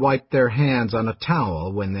hastily wiped their hands on a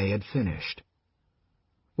towel when they had finished.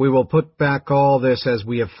 "We will put back all this as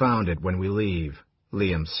we have found it when we leave,"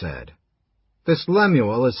 Liam said. "This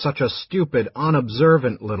Lemuel is such a stupid,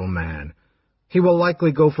 unobservant little man. He will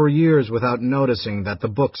likely go for years without noticing that the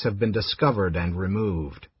books have been discovered and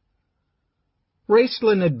removed."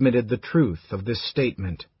 Raistlin admitted the truth of this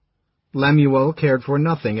statement. Lemuel cared for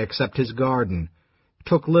nothing except his garden,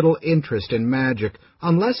 took little interest in magic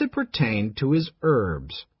unless it pertained to his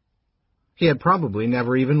herbs. He had probably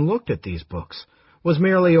never even looked at these books, was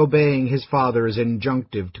merely obeying his father's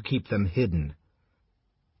injunctive to keep them hidden.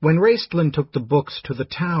 When Raistlin took the books to the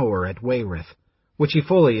tower at Wayreth, which he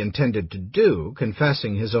fully intended to do,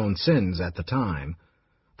 confessing his own sins at the time,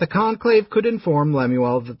 the conclave could inform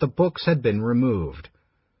Lemuel that the books had been removed.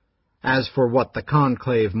 As for what the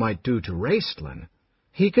conclave might do to Raistlin,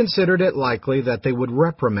 he considered it likely that they would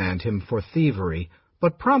reprimand him for thievery,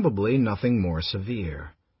 but probably nothing more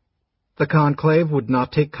severe. The conclave would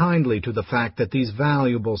not take kindly to the fact that these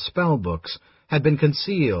valuable spell-books had been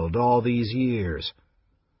concealed all these years.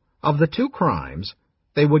 Of the two crimes,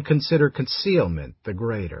 they would consider concealment the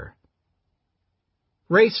greater.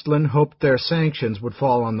 Raistlin hoped their sanctions would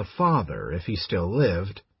fall on the father, if he still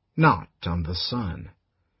lived, not on the son.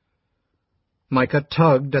 Micah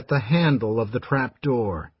tugged at the handle of the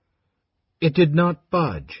trap-door. It did not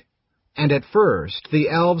budge, and at first the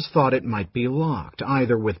elves thought it might be locked,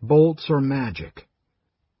 either with bolts or magic.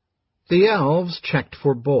 The elves checked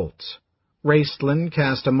for bolts. Raistlin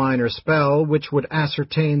cast a minor spell which would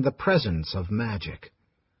ascertain the presence of magic.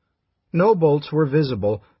 No bolts were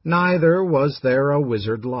visible, neither was there a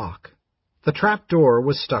wizard lock. The trap-door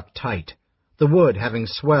was stuck tight, the wood having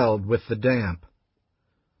swelled with the damp.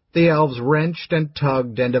 The elves wrenched and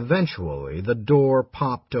tugged, and eventually the door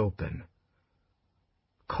popped open.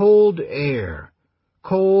 Cold air,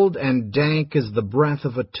 cold and dank as the breath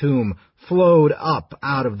of a tomb, flowed up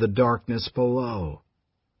out of the darkness below.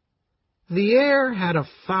 The air had a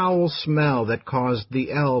foul smell that caused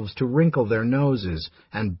the elves to wrinkle their noses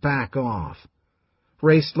and back off.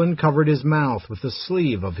 Raistlin covered his mouth with the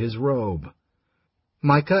sleeve of his robe.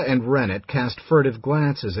 Micah and Rennet cast furtive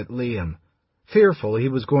glances at Liam, fearful he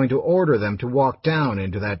was going to order them to walk down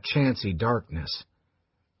into that chancy darkness.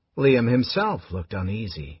 Liam himself looked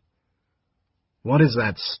uneasy. "What is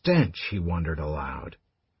that stench?" he wondered aloud.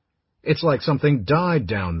 "It's like something died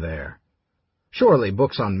down there. Surely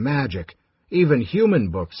books on magic, even human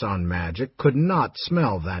books on magic, could not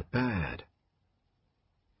smell that bad."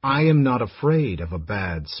 "I am not afraid of a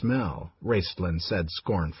bad smell," Raistlin said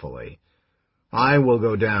scornfully. "I will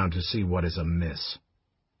go down to see what is amiss."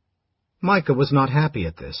 Micah was not happy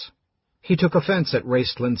at this. He took offense at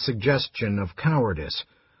Raistlin's suggestion of cowardice,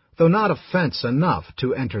 though not offense enough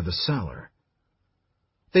to enter the cellar.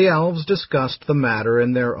 The elves discussed the matter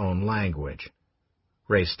in their own language.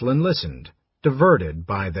 Raistlin listened, diverted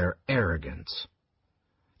by their arrogance.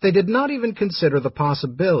 They did not even consider the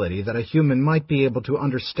possibility that a human might be able to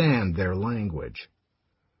understand their language.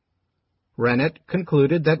 Rennet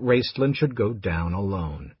concluded that Raistlin should go down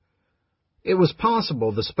alone. It was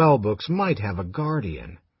possible the spellbooks might have a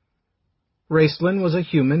guardian. Raistlin was a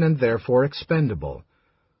human and therefore expendable.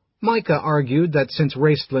 Micah argued that since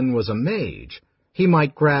Raistlin was a mage, he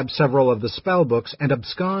might grab several of the spellbooks and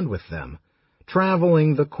abscond with them,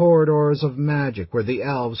 traveling the corridors of magic where the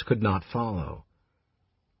elves could not follow.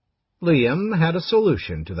 Liam had a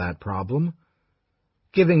solution to that problem.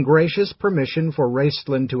 Giving gracious permission for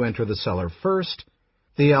Raistlin to enter the cellar first,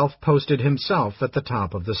 the elf posted himself at the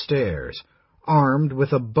top of the stairs, armed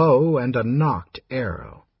with a bow and a nocked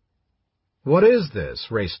arrow. "What is this?"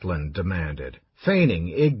 Raistlin demanded, feigning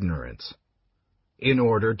ignorance. "In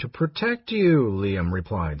order to protect you," Liam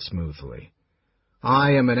replied smoothly.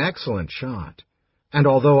 "I am an excellent shot, and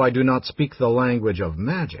although I do not speak the language of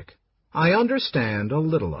magic, I understand a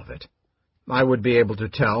little of it. I would be able to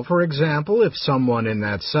tell, for example, if someone in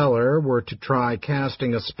that cellar were to try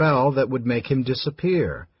casting a spell that would make him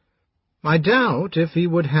disappear. I doubt if he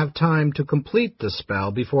would have time to complete the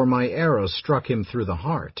spell before my arrow struck him through the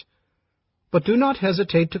heart. But do not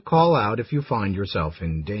hesitate to call out if you find yourself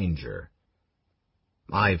in danger."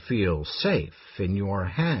 "I feel safe in your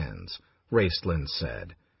hands," Raistlin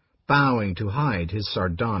said, bowing to hide his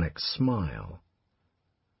sardonic smile.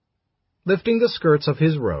 Lifting the skirts of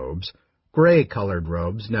his robes, gray-colored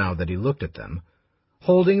robes now that he looked at them,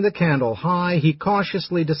 holding the candle high, he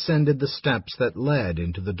cautiously descended the steps that led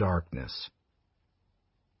into the darkness.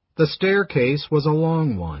 The staircase was a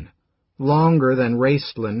long one, longer than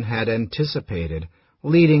Raistlin had anticipated,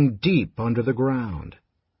 leading deep under the ground.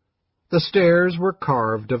 The stairs were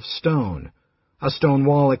carved of stone. A stone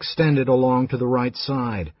wall extended along to the right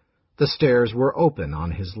side. The stairs were open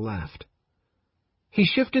on his left. He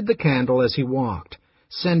shifted the candle as he walked,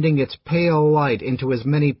 sending its pale light into as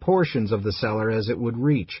many portions of the cellar as it would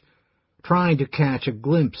reach, trying to catch a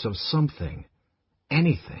glimpse of something,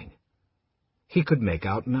 anything. He could make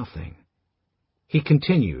out nothing. He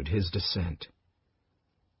continued his descent.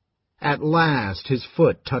 At last his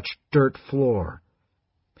foot touched dirt floor.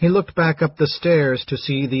 He looked back up the stairs to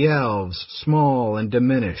see the elves, small and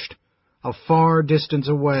diminished, a far distance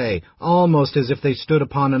away, almost as if they stood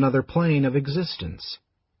upon another plane of existence.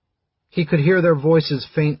 He could hear their voices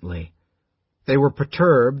faintly. They were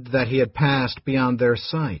perturbed that he had passed beyond their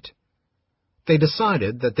sight. They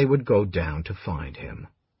decided that they would go down to find him.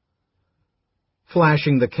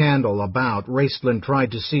 Flashing the candle about, Raistlin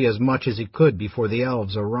tried to see as much as he could before the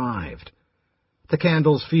elves arrived. The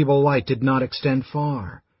candle's feeble light did not extend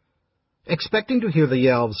far. Expecting to hear the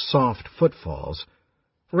elves' soft footfalls,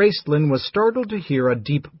 Raistlin was startled to hear a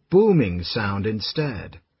deep booming sound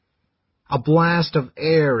instead. A blast of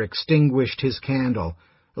air extinguished his candle,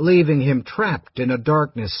 leaving him trapped in a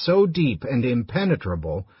darkness so deep and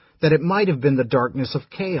impenetrable that it might have been the darkness of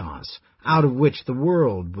chaos, out of which the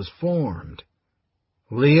world was formed.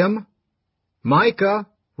 "Liam? Micah!"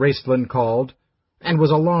 Raistlin called, and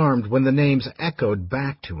was alarmed when the names echoed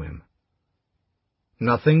back to him.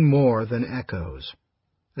 Nothing more than echoes.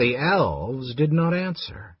 The elves did not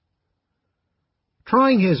answer.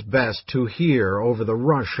 Trying his best to hear over the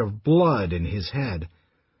rush of blood in his head,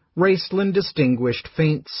 Raistlin distinguished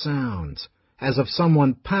faint sounds, as of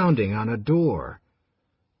someone pounding on a door.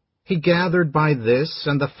 He gathered by this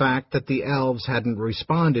and the fact that the elves hadn't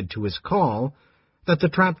responded to his call that the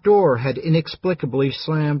trapdoor had inexplicably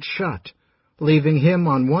slammed shut, leaving him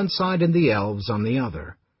on one side and the elves on the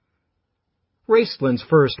other. Raistlin's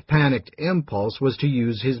first panicked impulse was to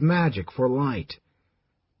use his magic for light.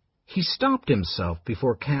 He stopped himself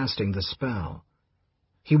before casting the spell.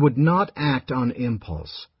 He would not act on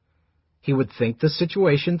impulse. He would think the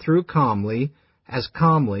situation through calmly as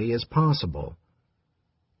possible.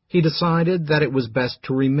 He decided that it was best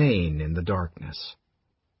to remain in the darkness.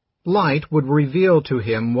 Light would reveal to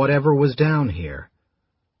him whatever was down here,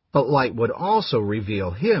 but light would also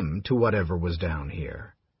reveal him to whatever was down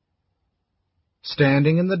here.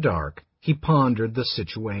 Standing in the dark, he pondered the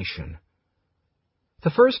situation. The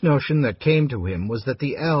first notion that came to him was that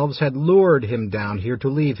the elves had lured him down here to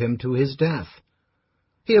leave him to his death.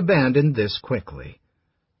 He abandoned this quickly.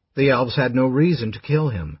 The elves had no reason to kill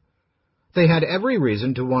him. They had every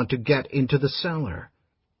reason to want to get into the cellar.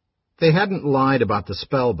 They hadn't lied about the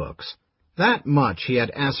spellbooks. That much he had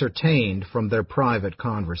ascertained from their private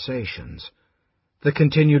conversations. The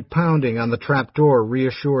continued pounding on the trapdoor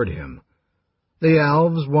reassured him. The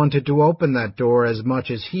elves wanted to open that door as much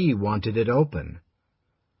as he wanted it open.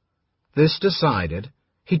 This decided,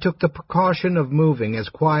 he took the precaution of moving as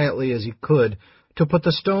quietly as he could to put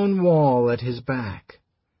the stone wall at his back.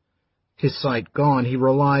 His sight gone, he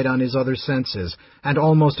relied on his other senses, and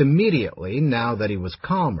almost immediately, now that he was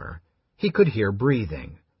calmer, he could hear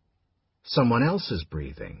breathing. Someone else's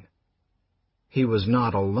breathing. He was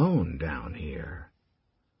not alone down here.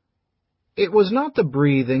 It was not the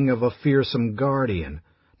breathing of a fearsome guardian,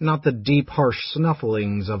 not the deep, harsh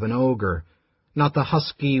snufflings of an ogre, not the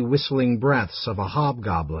husky, whistling breaths of a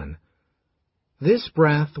hobgoblin. This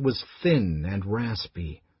breath was thin and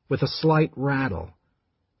raspy, with a slight rattle.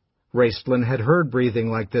 Raistlin had heard breathing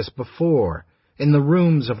like this before, in the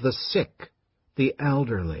rooms of the sick, the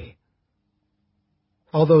elderly.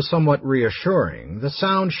 Although somewhat reassuring, the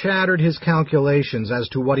sound shattered his calculations as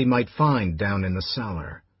to what he might find down in the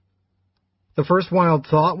cellar. The first wild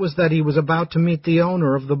thought was that he was about to meet the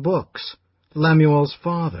owner of the books, Lemuel's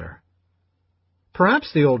father.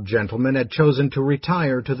 Perhaps the old gentleman had chosen to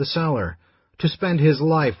retire to the cellar, to spend his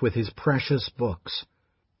life with his precious books.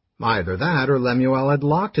 Either that, or Lemuel had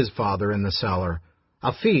locked his father in the cellar,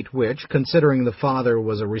 a feat which, considering the father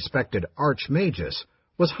was a respected archmagus,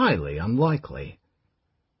 was highly unlikely.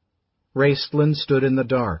 Raistlin stood in the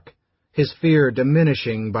dark, his fear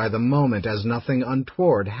diminishing by the moment as nothing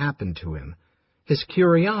untoward happened to him, his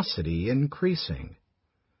curiosity increasing.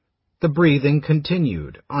 The breathing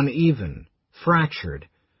continued, uneven, fractured,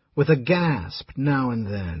 with a gasp now and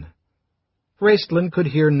then. Raistlin could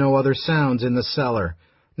hear no other sounds in the cellar,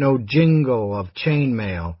 no jingle of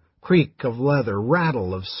chainmail, creak of leather,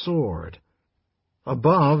 rattle of sword.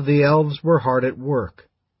 Above, the elves were hard at work.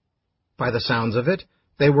 By the sounds of it,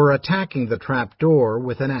 they were attacking the trap-door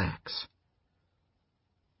with an axe.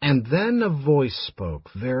 And then a voice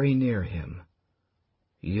spoke very near him.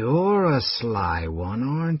 "You're a sly one,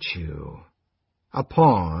 aren't you?" A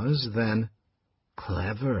pause, then,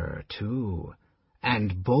 "Clever, too,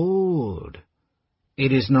 and bold.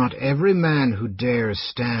 It is not every man who dares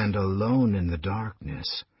stand alone in the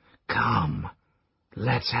darkness. Come,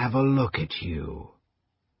 let's have a look at you."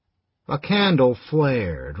 A candle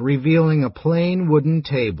flared, revealing a plain wooden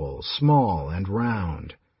table, small and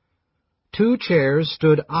round. 2 chairs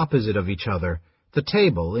stood opposite of each other, the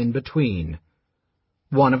table in between.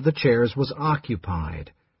 One of the chairs was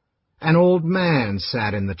occupied. An old man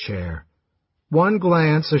sat in the chair. One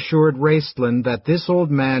glance assured Raistlin that this old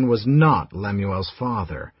man was not Lemuel's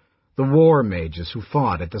father, the war magus who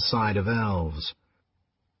fought at the side of elves.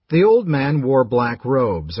 The old man wore black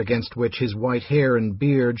robes, against which his white hair and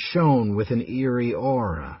beard shone with an eerie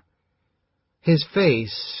aura. His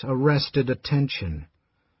face arrested attention.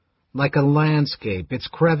 Like a landscape, its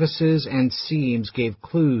crevices and seams gave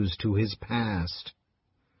clues to his past.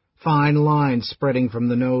 Fine lines spreading from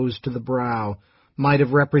the nose to the brow might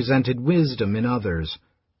have represented wisdom in others.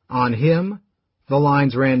 On him, the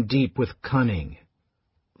lines ran deep with cunning.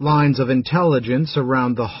 Lines of intelligence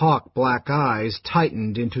around the hawk-black eyes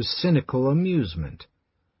tightened into cynical amusement.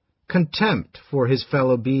 Contempt for his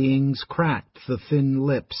fellow beings cracked the thin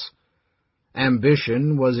lips.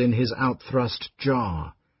 Ambition was in his outthrust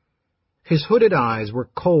jaw. His hooded eyes were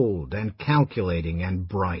cold and calculating and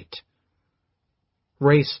bright.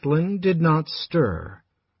 Raistlin did not stir.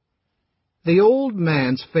 The old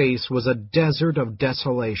man's face was a desert of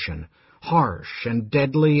desolation, harsh and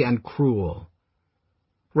deadly and cruel.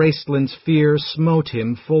 Raistlin's fear smote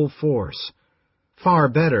him full force. Far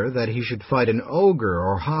better that he should fight an ogre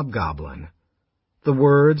or hobgoblin. The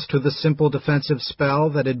words to the simple defensive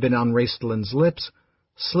spell that had been on Raistlin's lips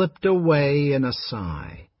slipped away in a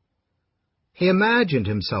sigh. He imagined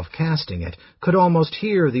himself casting it, could almost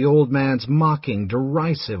hear the old man's mocking,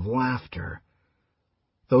 derisive laughter.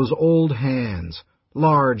 Those old hands,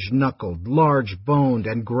 large-knuckled, large-boned,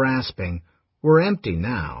 and grasping, were empty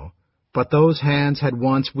now, but those hands had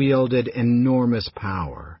once wielded enormous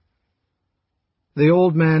power. The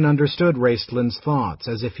old man understood Raistlin's thoughts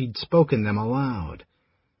as if he'd spoken them aloud.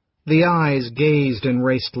 The eyes gazed in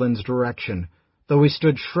Raistlin's direction, though he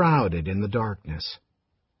stood shrouded in the darkness.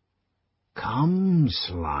 "Come,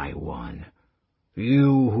 sly one,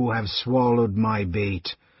 you who have swallowed my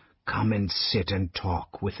bait, come and sit and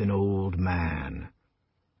talk with an old man."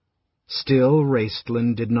 Still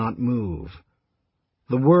Raistlin did not move.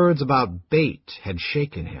 The words about bait had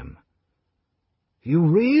shaken him. "You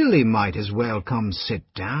really might as well come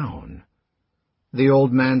sit down." The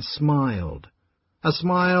old man smiled, a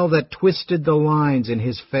smile that twisted the lines in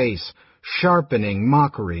his face, sharpening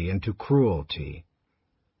mockery into cruelty.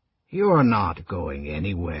 "You're not going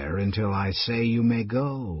anywhere until I say you may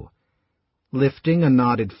go." Lifting a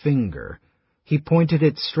knotted finger, he pointed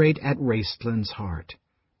it straight at Raistlin's heart.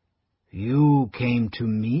 "You came to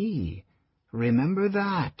me. Remember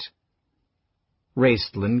that."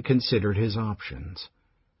 Raistlin considered his options.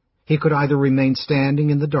 He could either remain standing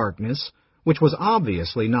in the darkness, which was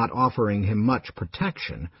obviously not offering him much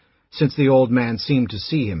protection, since the old man seemed to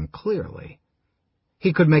see him clearly.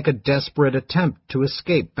 He could make a desperate attempt to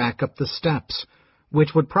escape back up the steps,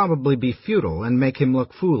 which would probably be futile and make him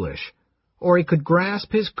look foolish, or he could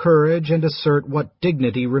grasp his courage and assert what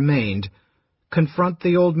dignity remained, confront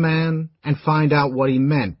the old man, and find out what he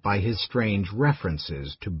meant by his strange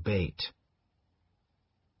references to bait.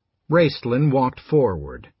 Raistlin walked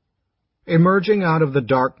forward. Emerging out of the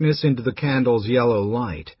darkness into the candle's yellow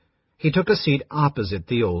light, he took a seat opposite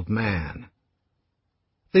the old man.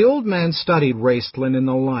 The old man studied Raistlin in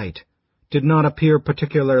the light, did not appear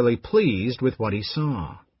particularly pleased with what he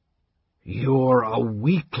saw. "You're a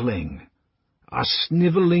weakling, a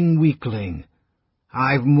sniveling weakling.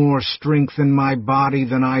 I've more strength in my body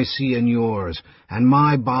than I see in yours, and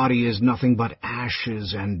my body is nothing but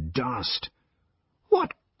ashes and dust.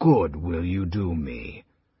 What good will you do me?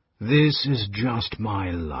 This is just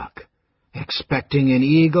my luck. Expecting an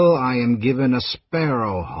eagle, I am given a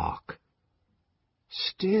sparrowhawk."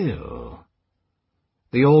 Still,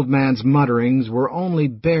 the old man's mutterings were only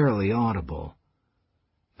barely audible.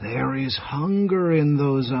 "There is hunger in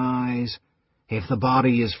those eyes. If the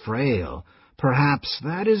body is frail, perhaps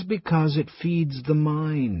that is because it feeds the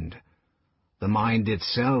mind. The mind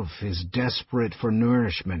itself is desperate for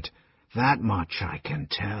nourishment, that much I can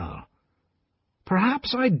tell.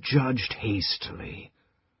 Perhaps I judged hastily.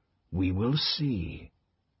 We will see.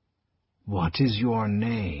 What is your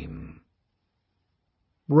name?"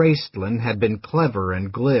 Raistlin had been clever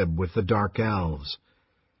and glib with the dark elves.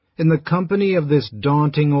 In the company of this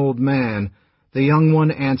daunting old man, the young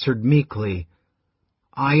one answered meekly,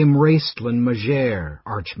 "I am Raistlin Majere,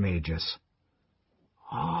 Archmagus."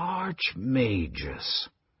 "Archmagus."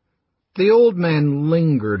 The old man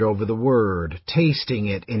lingered over the word, tasting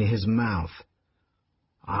it in his mouth.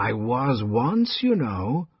 "I was once, you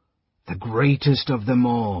know, the greatest of them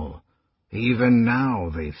all. Even now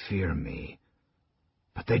they fear me.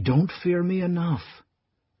 But they don't fear me enough.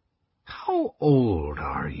 How old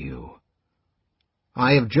are you?"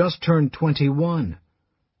 "I have just turned 21.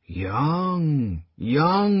 "Young,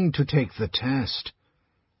 young to take the test.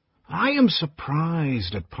 I am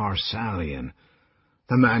surprised at Parsalian.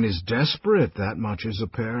 The man is desperate, that much is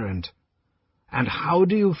apparent. And how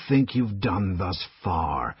do you think you've done thus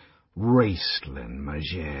far, Raistlin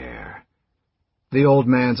Majere?" The old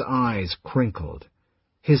man's eyes crinkled.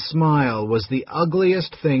 His smile was the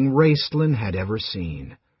ugliest thing Raistlin had ever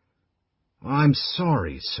seen. "I'm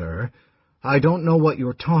sorry, sir. I don't know what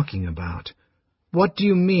you're talking about. What do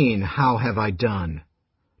you mean, how have I done?"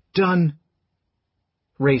 "Done?"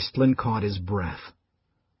 Raistlin caught his breath.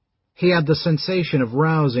 He had the sensation of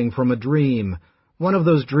rousing from a dream, one of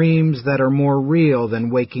those dreams that are more real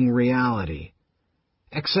than waking reality,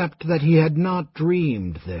 except that he had not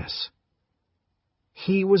dreamed this.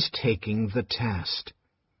 He was taking the test.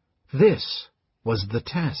 This was the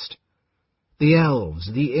test. The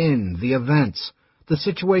elves, the inn, the events, the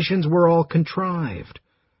situations were all contrived.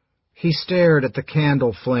 He stared at the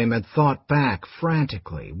candle flame and thought back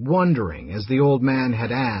frantically, wondering, as the old man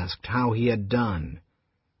had asked, how he had done.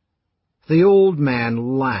 The old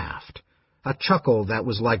man laughed, a chuckle that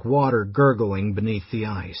was like water gurgling beneath the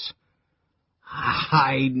ice.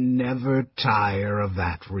 I never tire of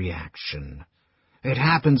that reaction. It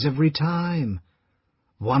happens every time.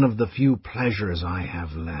 One of the few pleasures I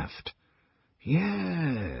have left.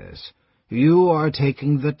 Yes, you are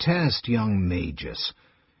taking the test, young magus.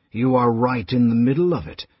 You are right in the middle of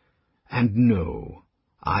it. And no,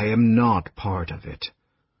 I am not part of it.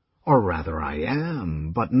 Or rather I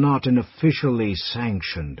am, but not an officially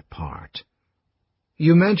sanctioned part.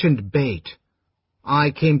 You mentioned bait.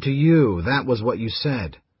 I came to you, that was what you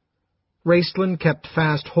said. Raistlin kept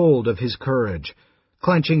fast hold of his courage,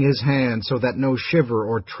 clenching his hand so that no shiver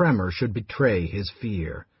or tremor should betray his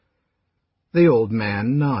fear. The old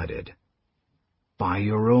man nodded. By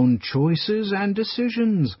your own choices and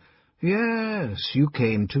decisions. Yes, you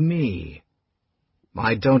came to me.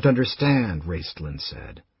 I don't understand, Raistlin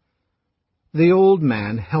said. The old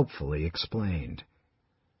man helpfully explained.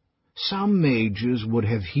 Some mages would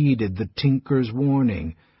have heeded the tinker's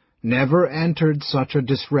warning, never entered such a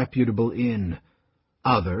disreputable inn.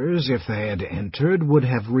 Others, if they had entered, would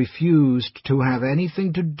have refused to have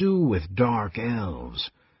anything to do with dark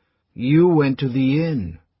elves. You went to the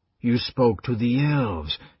inn. You spoke to the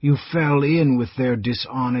elves. You fell in with their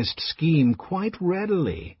dishonest scheme quite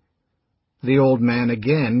readily. The old man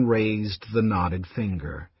again raised the knotted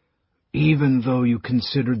finger. Even though you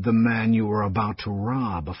considered the man you were about to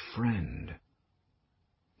rob a friend.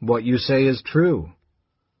 What you say is true.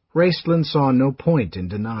 Raistlin saw no point in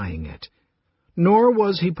denying it, nor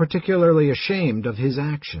was he particularly ashamed of his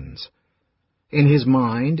actions. In his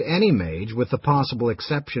mind, any mage, with the possible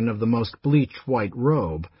exception of the most bleached white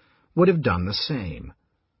robe, would have done the same.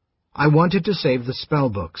 I wanted to save the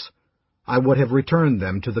spellbooks. I would have returned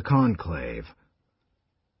them to the conclave.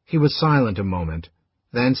 He was silent a moment,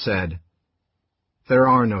 then said, There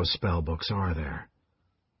are no spellbooks, are there?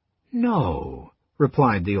 No,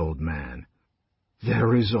 replied the old man.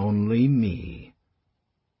 There is only me.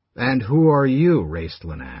 And who are you?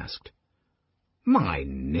 Raistlin asked. My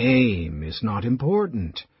name is not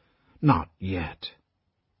important. Not yet.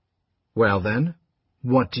 Well then,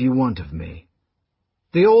 what do you want of me?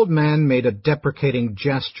 The old man made a deprecating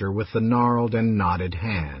gesture with the gnarled and knotted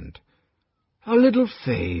hand. A little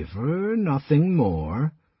favor, nothing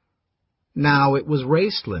more. Now it was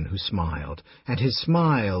Raistlin who smiled, and his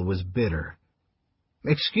smile was bitter.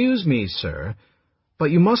 Excuse me, sir, but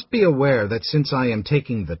you must be aware that since I am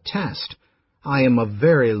taking the test, I am of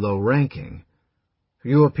very low ranking.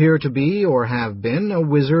 You appear to be, or have been, a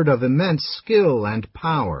wizard of immense skill and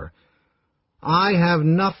power. I have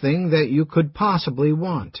nothing that you could possibly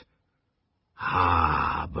want.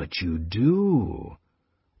 Ah, but you do.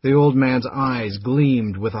 The old man's eyes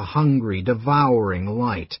gleamed with a hungry, devouring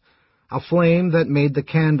light, a flame that made the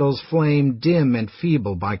candle's flame dim and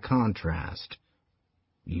feeble by contrast.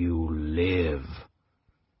 You live.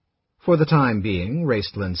 For the time being,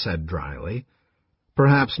 Raistlin said dryly.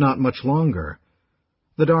 Perhaps not much longer.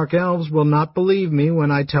 The Dark Elves will not believe me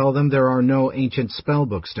when I tell them there are no ancient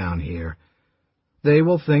spellbooks down here. They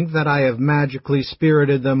will think that I have magically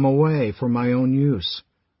spirited them away for my own use.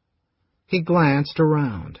 He glanced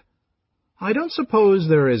around. I don't suppose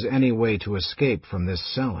there is any way to escape from this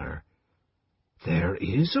cellar. There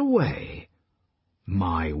is a way.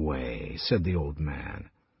 My way, said the old man.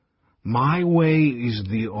 My way is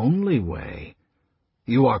the only way.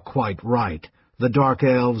 You are quite right. The Dark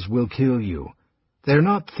Elves will kill you. They're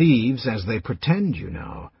not thieves as they pretend, you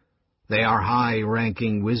know. They are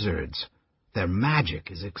high-ranking wizards. Their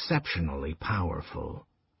magic is exceptionally powerful.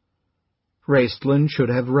 Raistlin should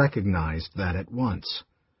have recognized that at once.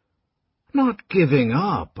 Not giving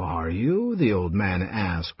up, are you? The old man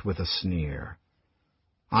asked with a sneer.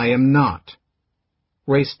 I am not.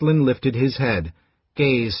 Raistlin lifted his head,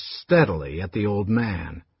 gazed steadily at the old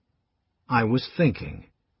man. I was thinking.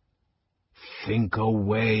 Think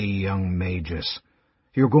away, young magus.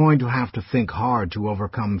 You're going to have to think hard to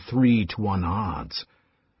overcome 3-to-1 odds.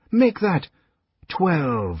 Make that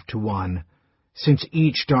 12-to-1, since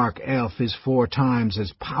each dark elf is 4 times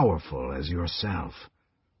as powerful as yourself.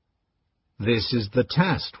 This is the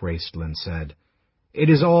test, Raistlin said. It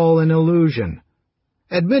is all an illusion.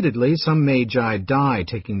 Admittedly, some magi die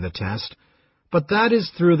taking the test, but that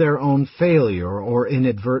is through their own failure or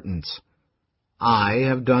inadvertence. I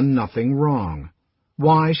have done nothing wrong.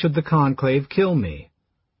 Why should the conclave kill me?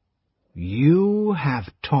 "You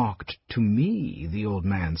have talked to me," the old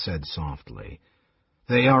man said softly.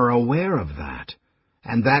 "They are aware of that,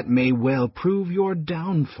 and that may well prove your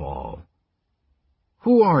downfall."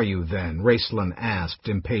 "Who are you, then," Raistlin asked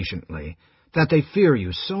impatiently, "that they fear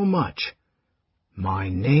you so much?" "My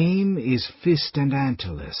name is Fist and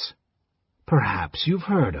Antilus. Perhaps you've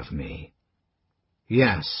heard of me."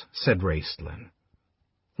 "Yes," said Raistlin.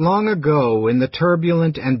 Long ago, in the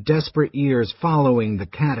turbulent and desperate years following the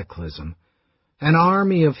cataclysm, an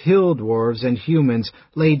army of hill dwarves and humans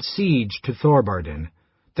laid siege to Thorbardin,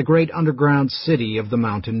 the great underground city of the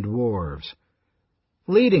mountain dwarves.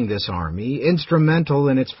 Leading this army, instrumental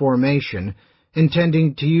in its formation,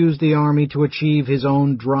 intending to use the army to achieve his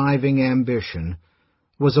own driving ambition,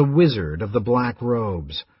 was a wizard of the black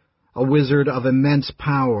robes, a wizard of immense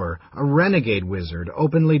power, a renegade wizard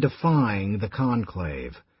openly defying the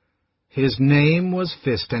conclave. His name was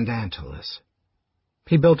Fist and Antilus.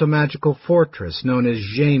 He built a magical fortress known as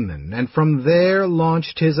Jamin, and from there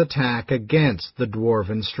launched his attack against the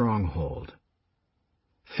dwarven stronghold.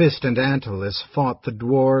 Fist and Antilus fought the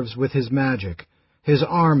dwarves with his magic. His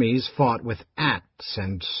armies fought with axe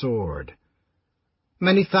and sword.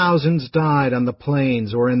 Many thousands died on the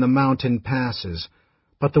plains or in the mountain passes,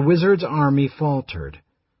 but the wizard's army faltered,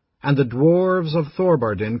 and the dwarves of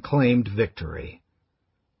Thorbardin claimed victory.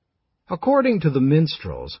 According to the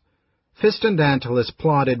minstrels, Fist and Antilus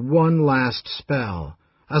plotted one last spell,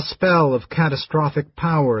 a spell of catastrophic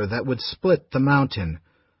power that would split the mountain,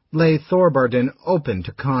 lay Thorbardin open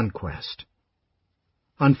to conquest.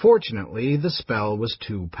 Unfortunately, the spell was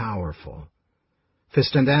too powerful.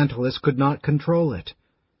 Fist and Antilus could not control it.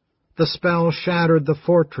 The spell shattered the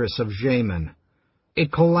fortress of Jamin.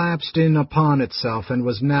 It collapsed in upon itself and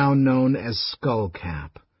was now known as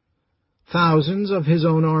Skullcap. Thousands of his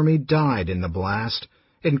own army died in the blast,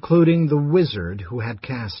 including the wizard who had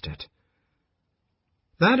cast it.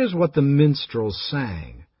 That is what the minstrels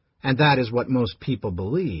sang, and that is what most people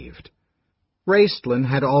believed. Raistlin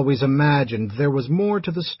had always imagined there was more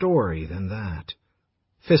to the story than that.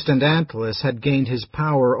 Fist and Antilus had gained his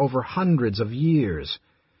power over hundreds of years.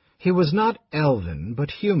 He was not elven,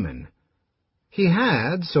 but human. He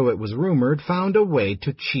had, so it was rumored, found a way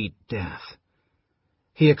to cheat death.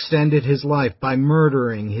 He extended his life by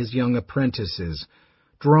murdering his young apprentices,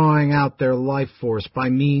 drawing out their life force by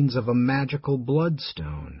means of a magical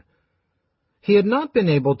bloodstone. He had not been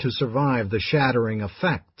able to survive the shattering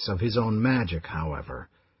effects of his own magic, however.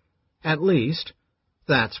 At least,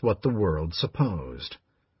 that's what the world supposed.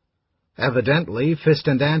 Evidently, Fist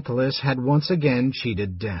and Antilus had once again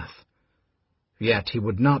cheated death. Yet he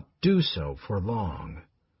would not do so for long.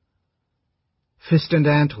 Fist and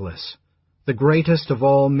Antilus, the greatest of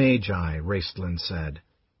all magi, Raistlin said.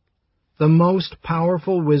 The most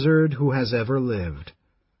powerful wizard who has ever lived.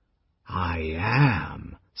 I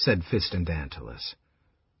am, said Fist and Antilus.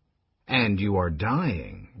 And you are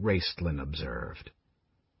dying, Raistlin observed.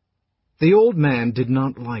 The old man did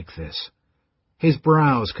not like this. His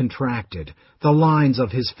brows contracted. The lines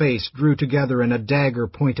of his face drew together in a dagger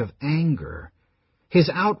point of anger. His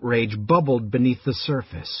outrage bubbled beneath the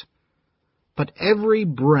surface. But every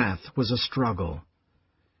breath was a struggle.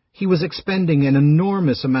 He was expending an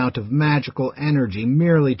enormous amount of magical energy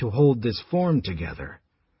merely to hold this form together.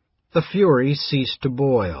 The fury ceased to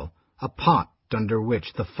boil, a pot under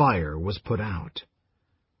which the fire was put out.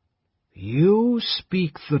 You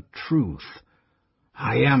speak the truth.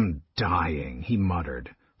 I am dying, he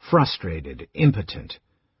muttered, frustrated, impotent.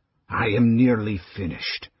 I am nearly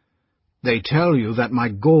finished. They tell you that my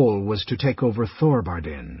goal was to take over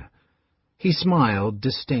Thorbardin. He smiled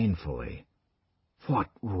disdainfully. What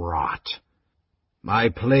rot! I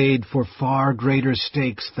played for far greater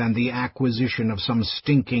stakes than the acquisition of some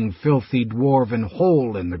stinking, filthy dwarven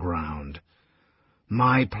hole in the ground.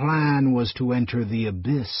 My plan was to enter the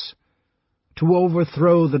abyss, to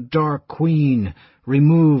overthrow the Dark Queen,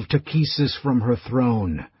 remove Takesis from her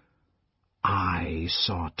throne. I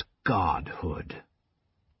sought godhood.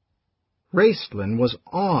 Raistlin was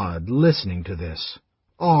awed listening to this,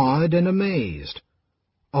 awed and amazed,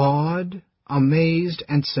 awed, amazed,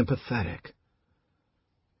 and sympathetic.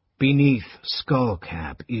 Beneath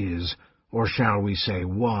Skullcap is, or shall we say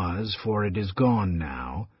was, for it is gone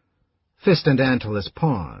now. Fist and Antilus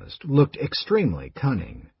paused, looked extremely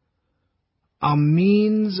cunning. A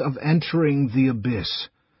means of entering the abyss,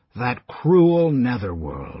 that cruel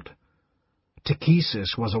netherworld.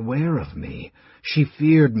 Takesis was aware of me. She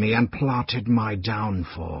feared me and plotted my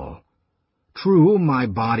downfall. True, my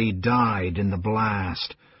body died in the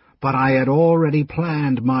blast, but I had already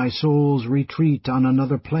planned my soul's retreat on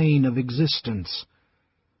another plane of existence.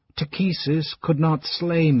 Takesis could not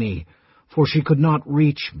slay me, for she could not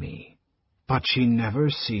reach me, but she never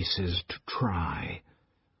ceases to try.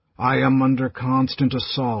 I am under constant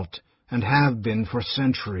assault, and have been for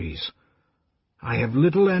centuries. I have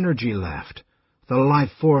little energy left. The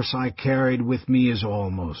life force I carried with me is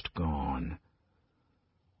almost gone.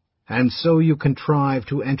 And so you contrive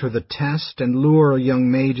to enter the test and lure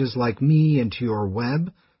young mages like me into your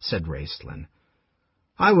web, said Raistlin.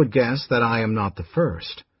 I would guess that I am not the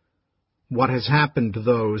first. What has happened to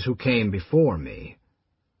those who came before me?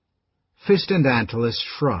 Fist and Antylos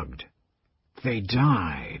shrugged. They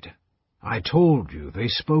died. I told you, they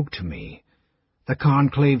spoke to me. The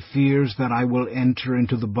Conclave fears that I will enter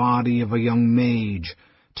into the body of a young mage,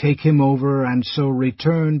 take him over, and so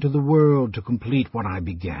return to the world to complete what I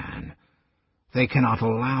began. They cannot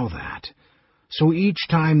allow that, so each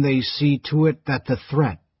time they see to it that the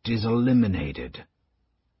threat is eliminated.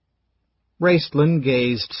 Raistlin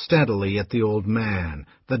gazed steadily at the old man,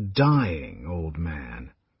 the dying old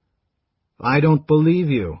man. I don't believe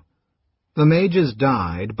you. The mages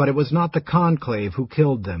died, but it was not the Conclave who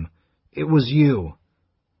killed them. It was you.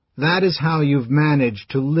 That is how you've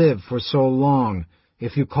managed to live for so long,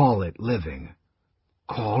 if you call it living.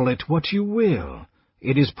 Call it what you will.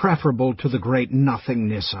 It is preferable to the great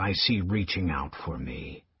nothingness I see reaching out for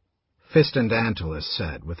me. Fist and Antylos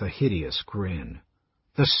said with a hideous grin.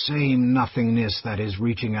 The same nothingness that is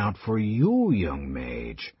reaching out for you, young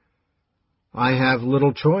mage. I have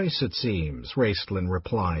little choice, it seems, Raistlin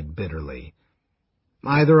replied bitterly.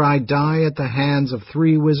 Either I die at the hands of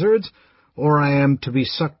 3 wizards, or I am to be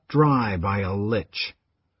sucked dry by a lich.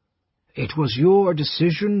 It was your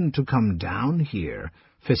decision to come down here,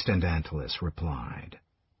 Fist and Antylos replied.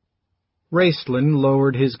 Raistlin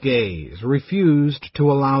lowered his gaze, refused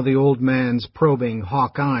to allow the old man's probing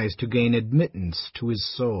hawk eyes to gain admittance to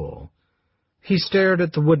his soul. He stared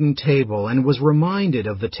at the wooden table and was reminded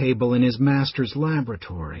of the table in his master's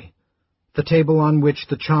laboratory, the table on which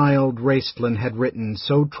the child Raistlin had written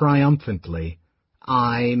so triumphantly,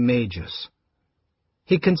 I Magus.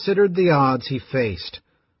 He considered the odds he faced,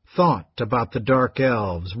 thought about the dark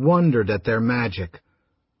elves, wondered at their magic,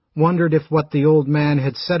 wondered if what the old man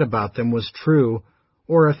had said about them was true,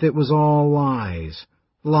 or if it was all lies,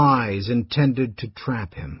 lies intended to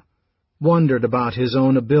trap him. Wondered about his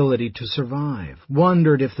own ability to survive,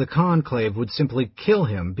 wondered if the Conclave would simply kill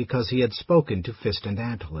him because he had spoken to Fist and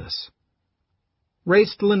Antylos.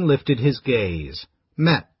 Raistlin lifted his gaze,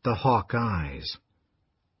 met the hawk eyes.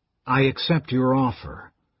 I accept your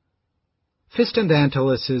offer. Fist and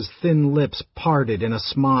Antylos's thin lips parted in a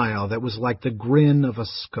smile that was like the grin of a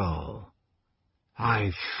skull.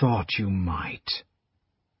 I thought you might.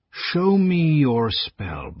 Show me your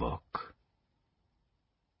spell book.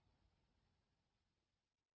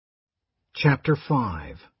 Chapter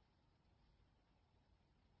 5.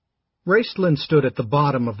 Raistlin stood at the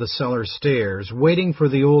bottom of the cellar stairs, waiting for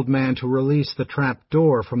the old man to release the trap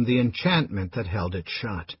door from the enchantment that held it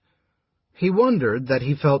shut. He wondered that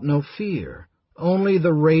he felt no fear, only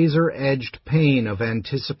the razor-edged pain of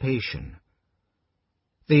anticipation.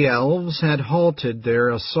 The elves had halted their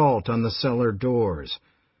assault on the cellar doors.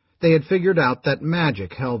 They had figured out that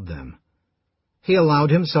magic held them. He allowed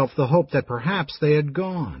himself the hope that perhaps they had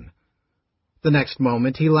gone. The next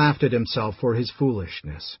moment he laughed at himself for his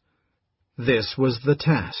foolishness. This was the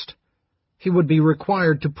test. He would be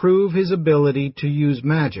required to prove his ability to use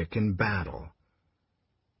magic in battle.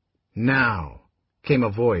 Now, came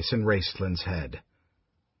a voice in Raistlin's head.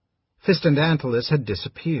 Fist and Antylos had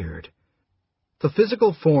disappeared. The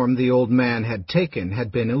physical form the old man had taken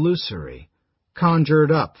had been illusory,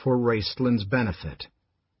 conjured up for Raistlin's benefit.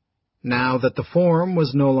 Now that the form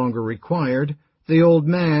was no longer required, the old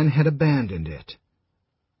man had abandoned it.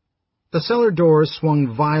 The cellar doors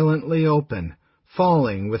swung violently open,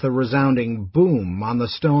 falling with a resounding boom on the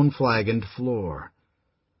stone-flagoned floor.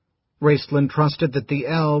 Raistlin trusted that the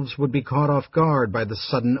elves would be caught off guard by the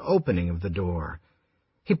sudden opening of the door.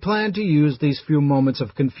 He planned to use these few moments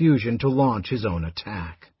of confusion to launch his own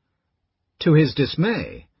attack. To his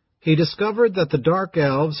dismay, he discovered that the dark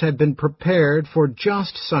elves had been prepared for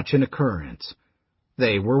just such an occurrence.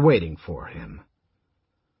 They were waiting for him.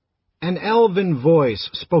 An elven voice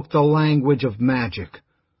spoke the language of magic.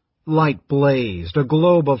 Light blazed, a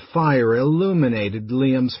globe of fire illuminated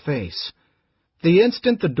Liam's face. The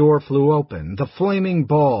instant the door flew open, the flaming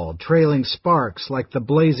ball, trailing sparks like the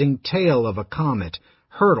blazing tail of a comet,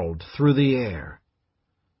 hurtled through the air.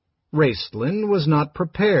 Raistlin was not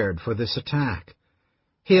prepared for this attack.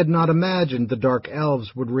 He had not imagined the dark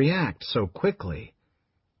elves would react so quickly.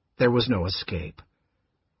 There was no escape.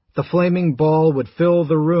 The flaming ball would fill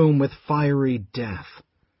the room with fiery death.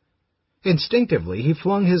 Instinctively, he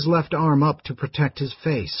flung his left arm up to protect his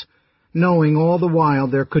face, knowing all the while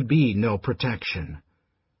there could be no protection.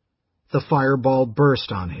 The fireball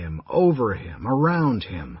burst on him, over him, around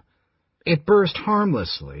him. It burst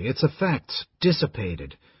harmlessly, its effects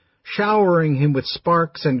dissipated, showering him with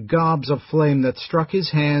sparks and gobs of flame that struck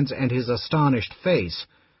his hands and his astonished face,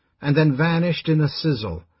 and then vanished in a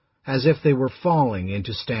sizzle, as if they were falling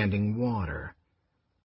into standing water.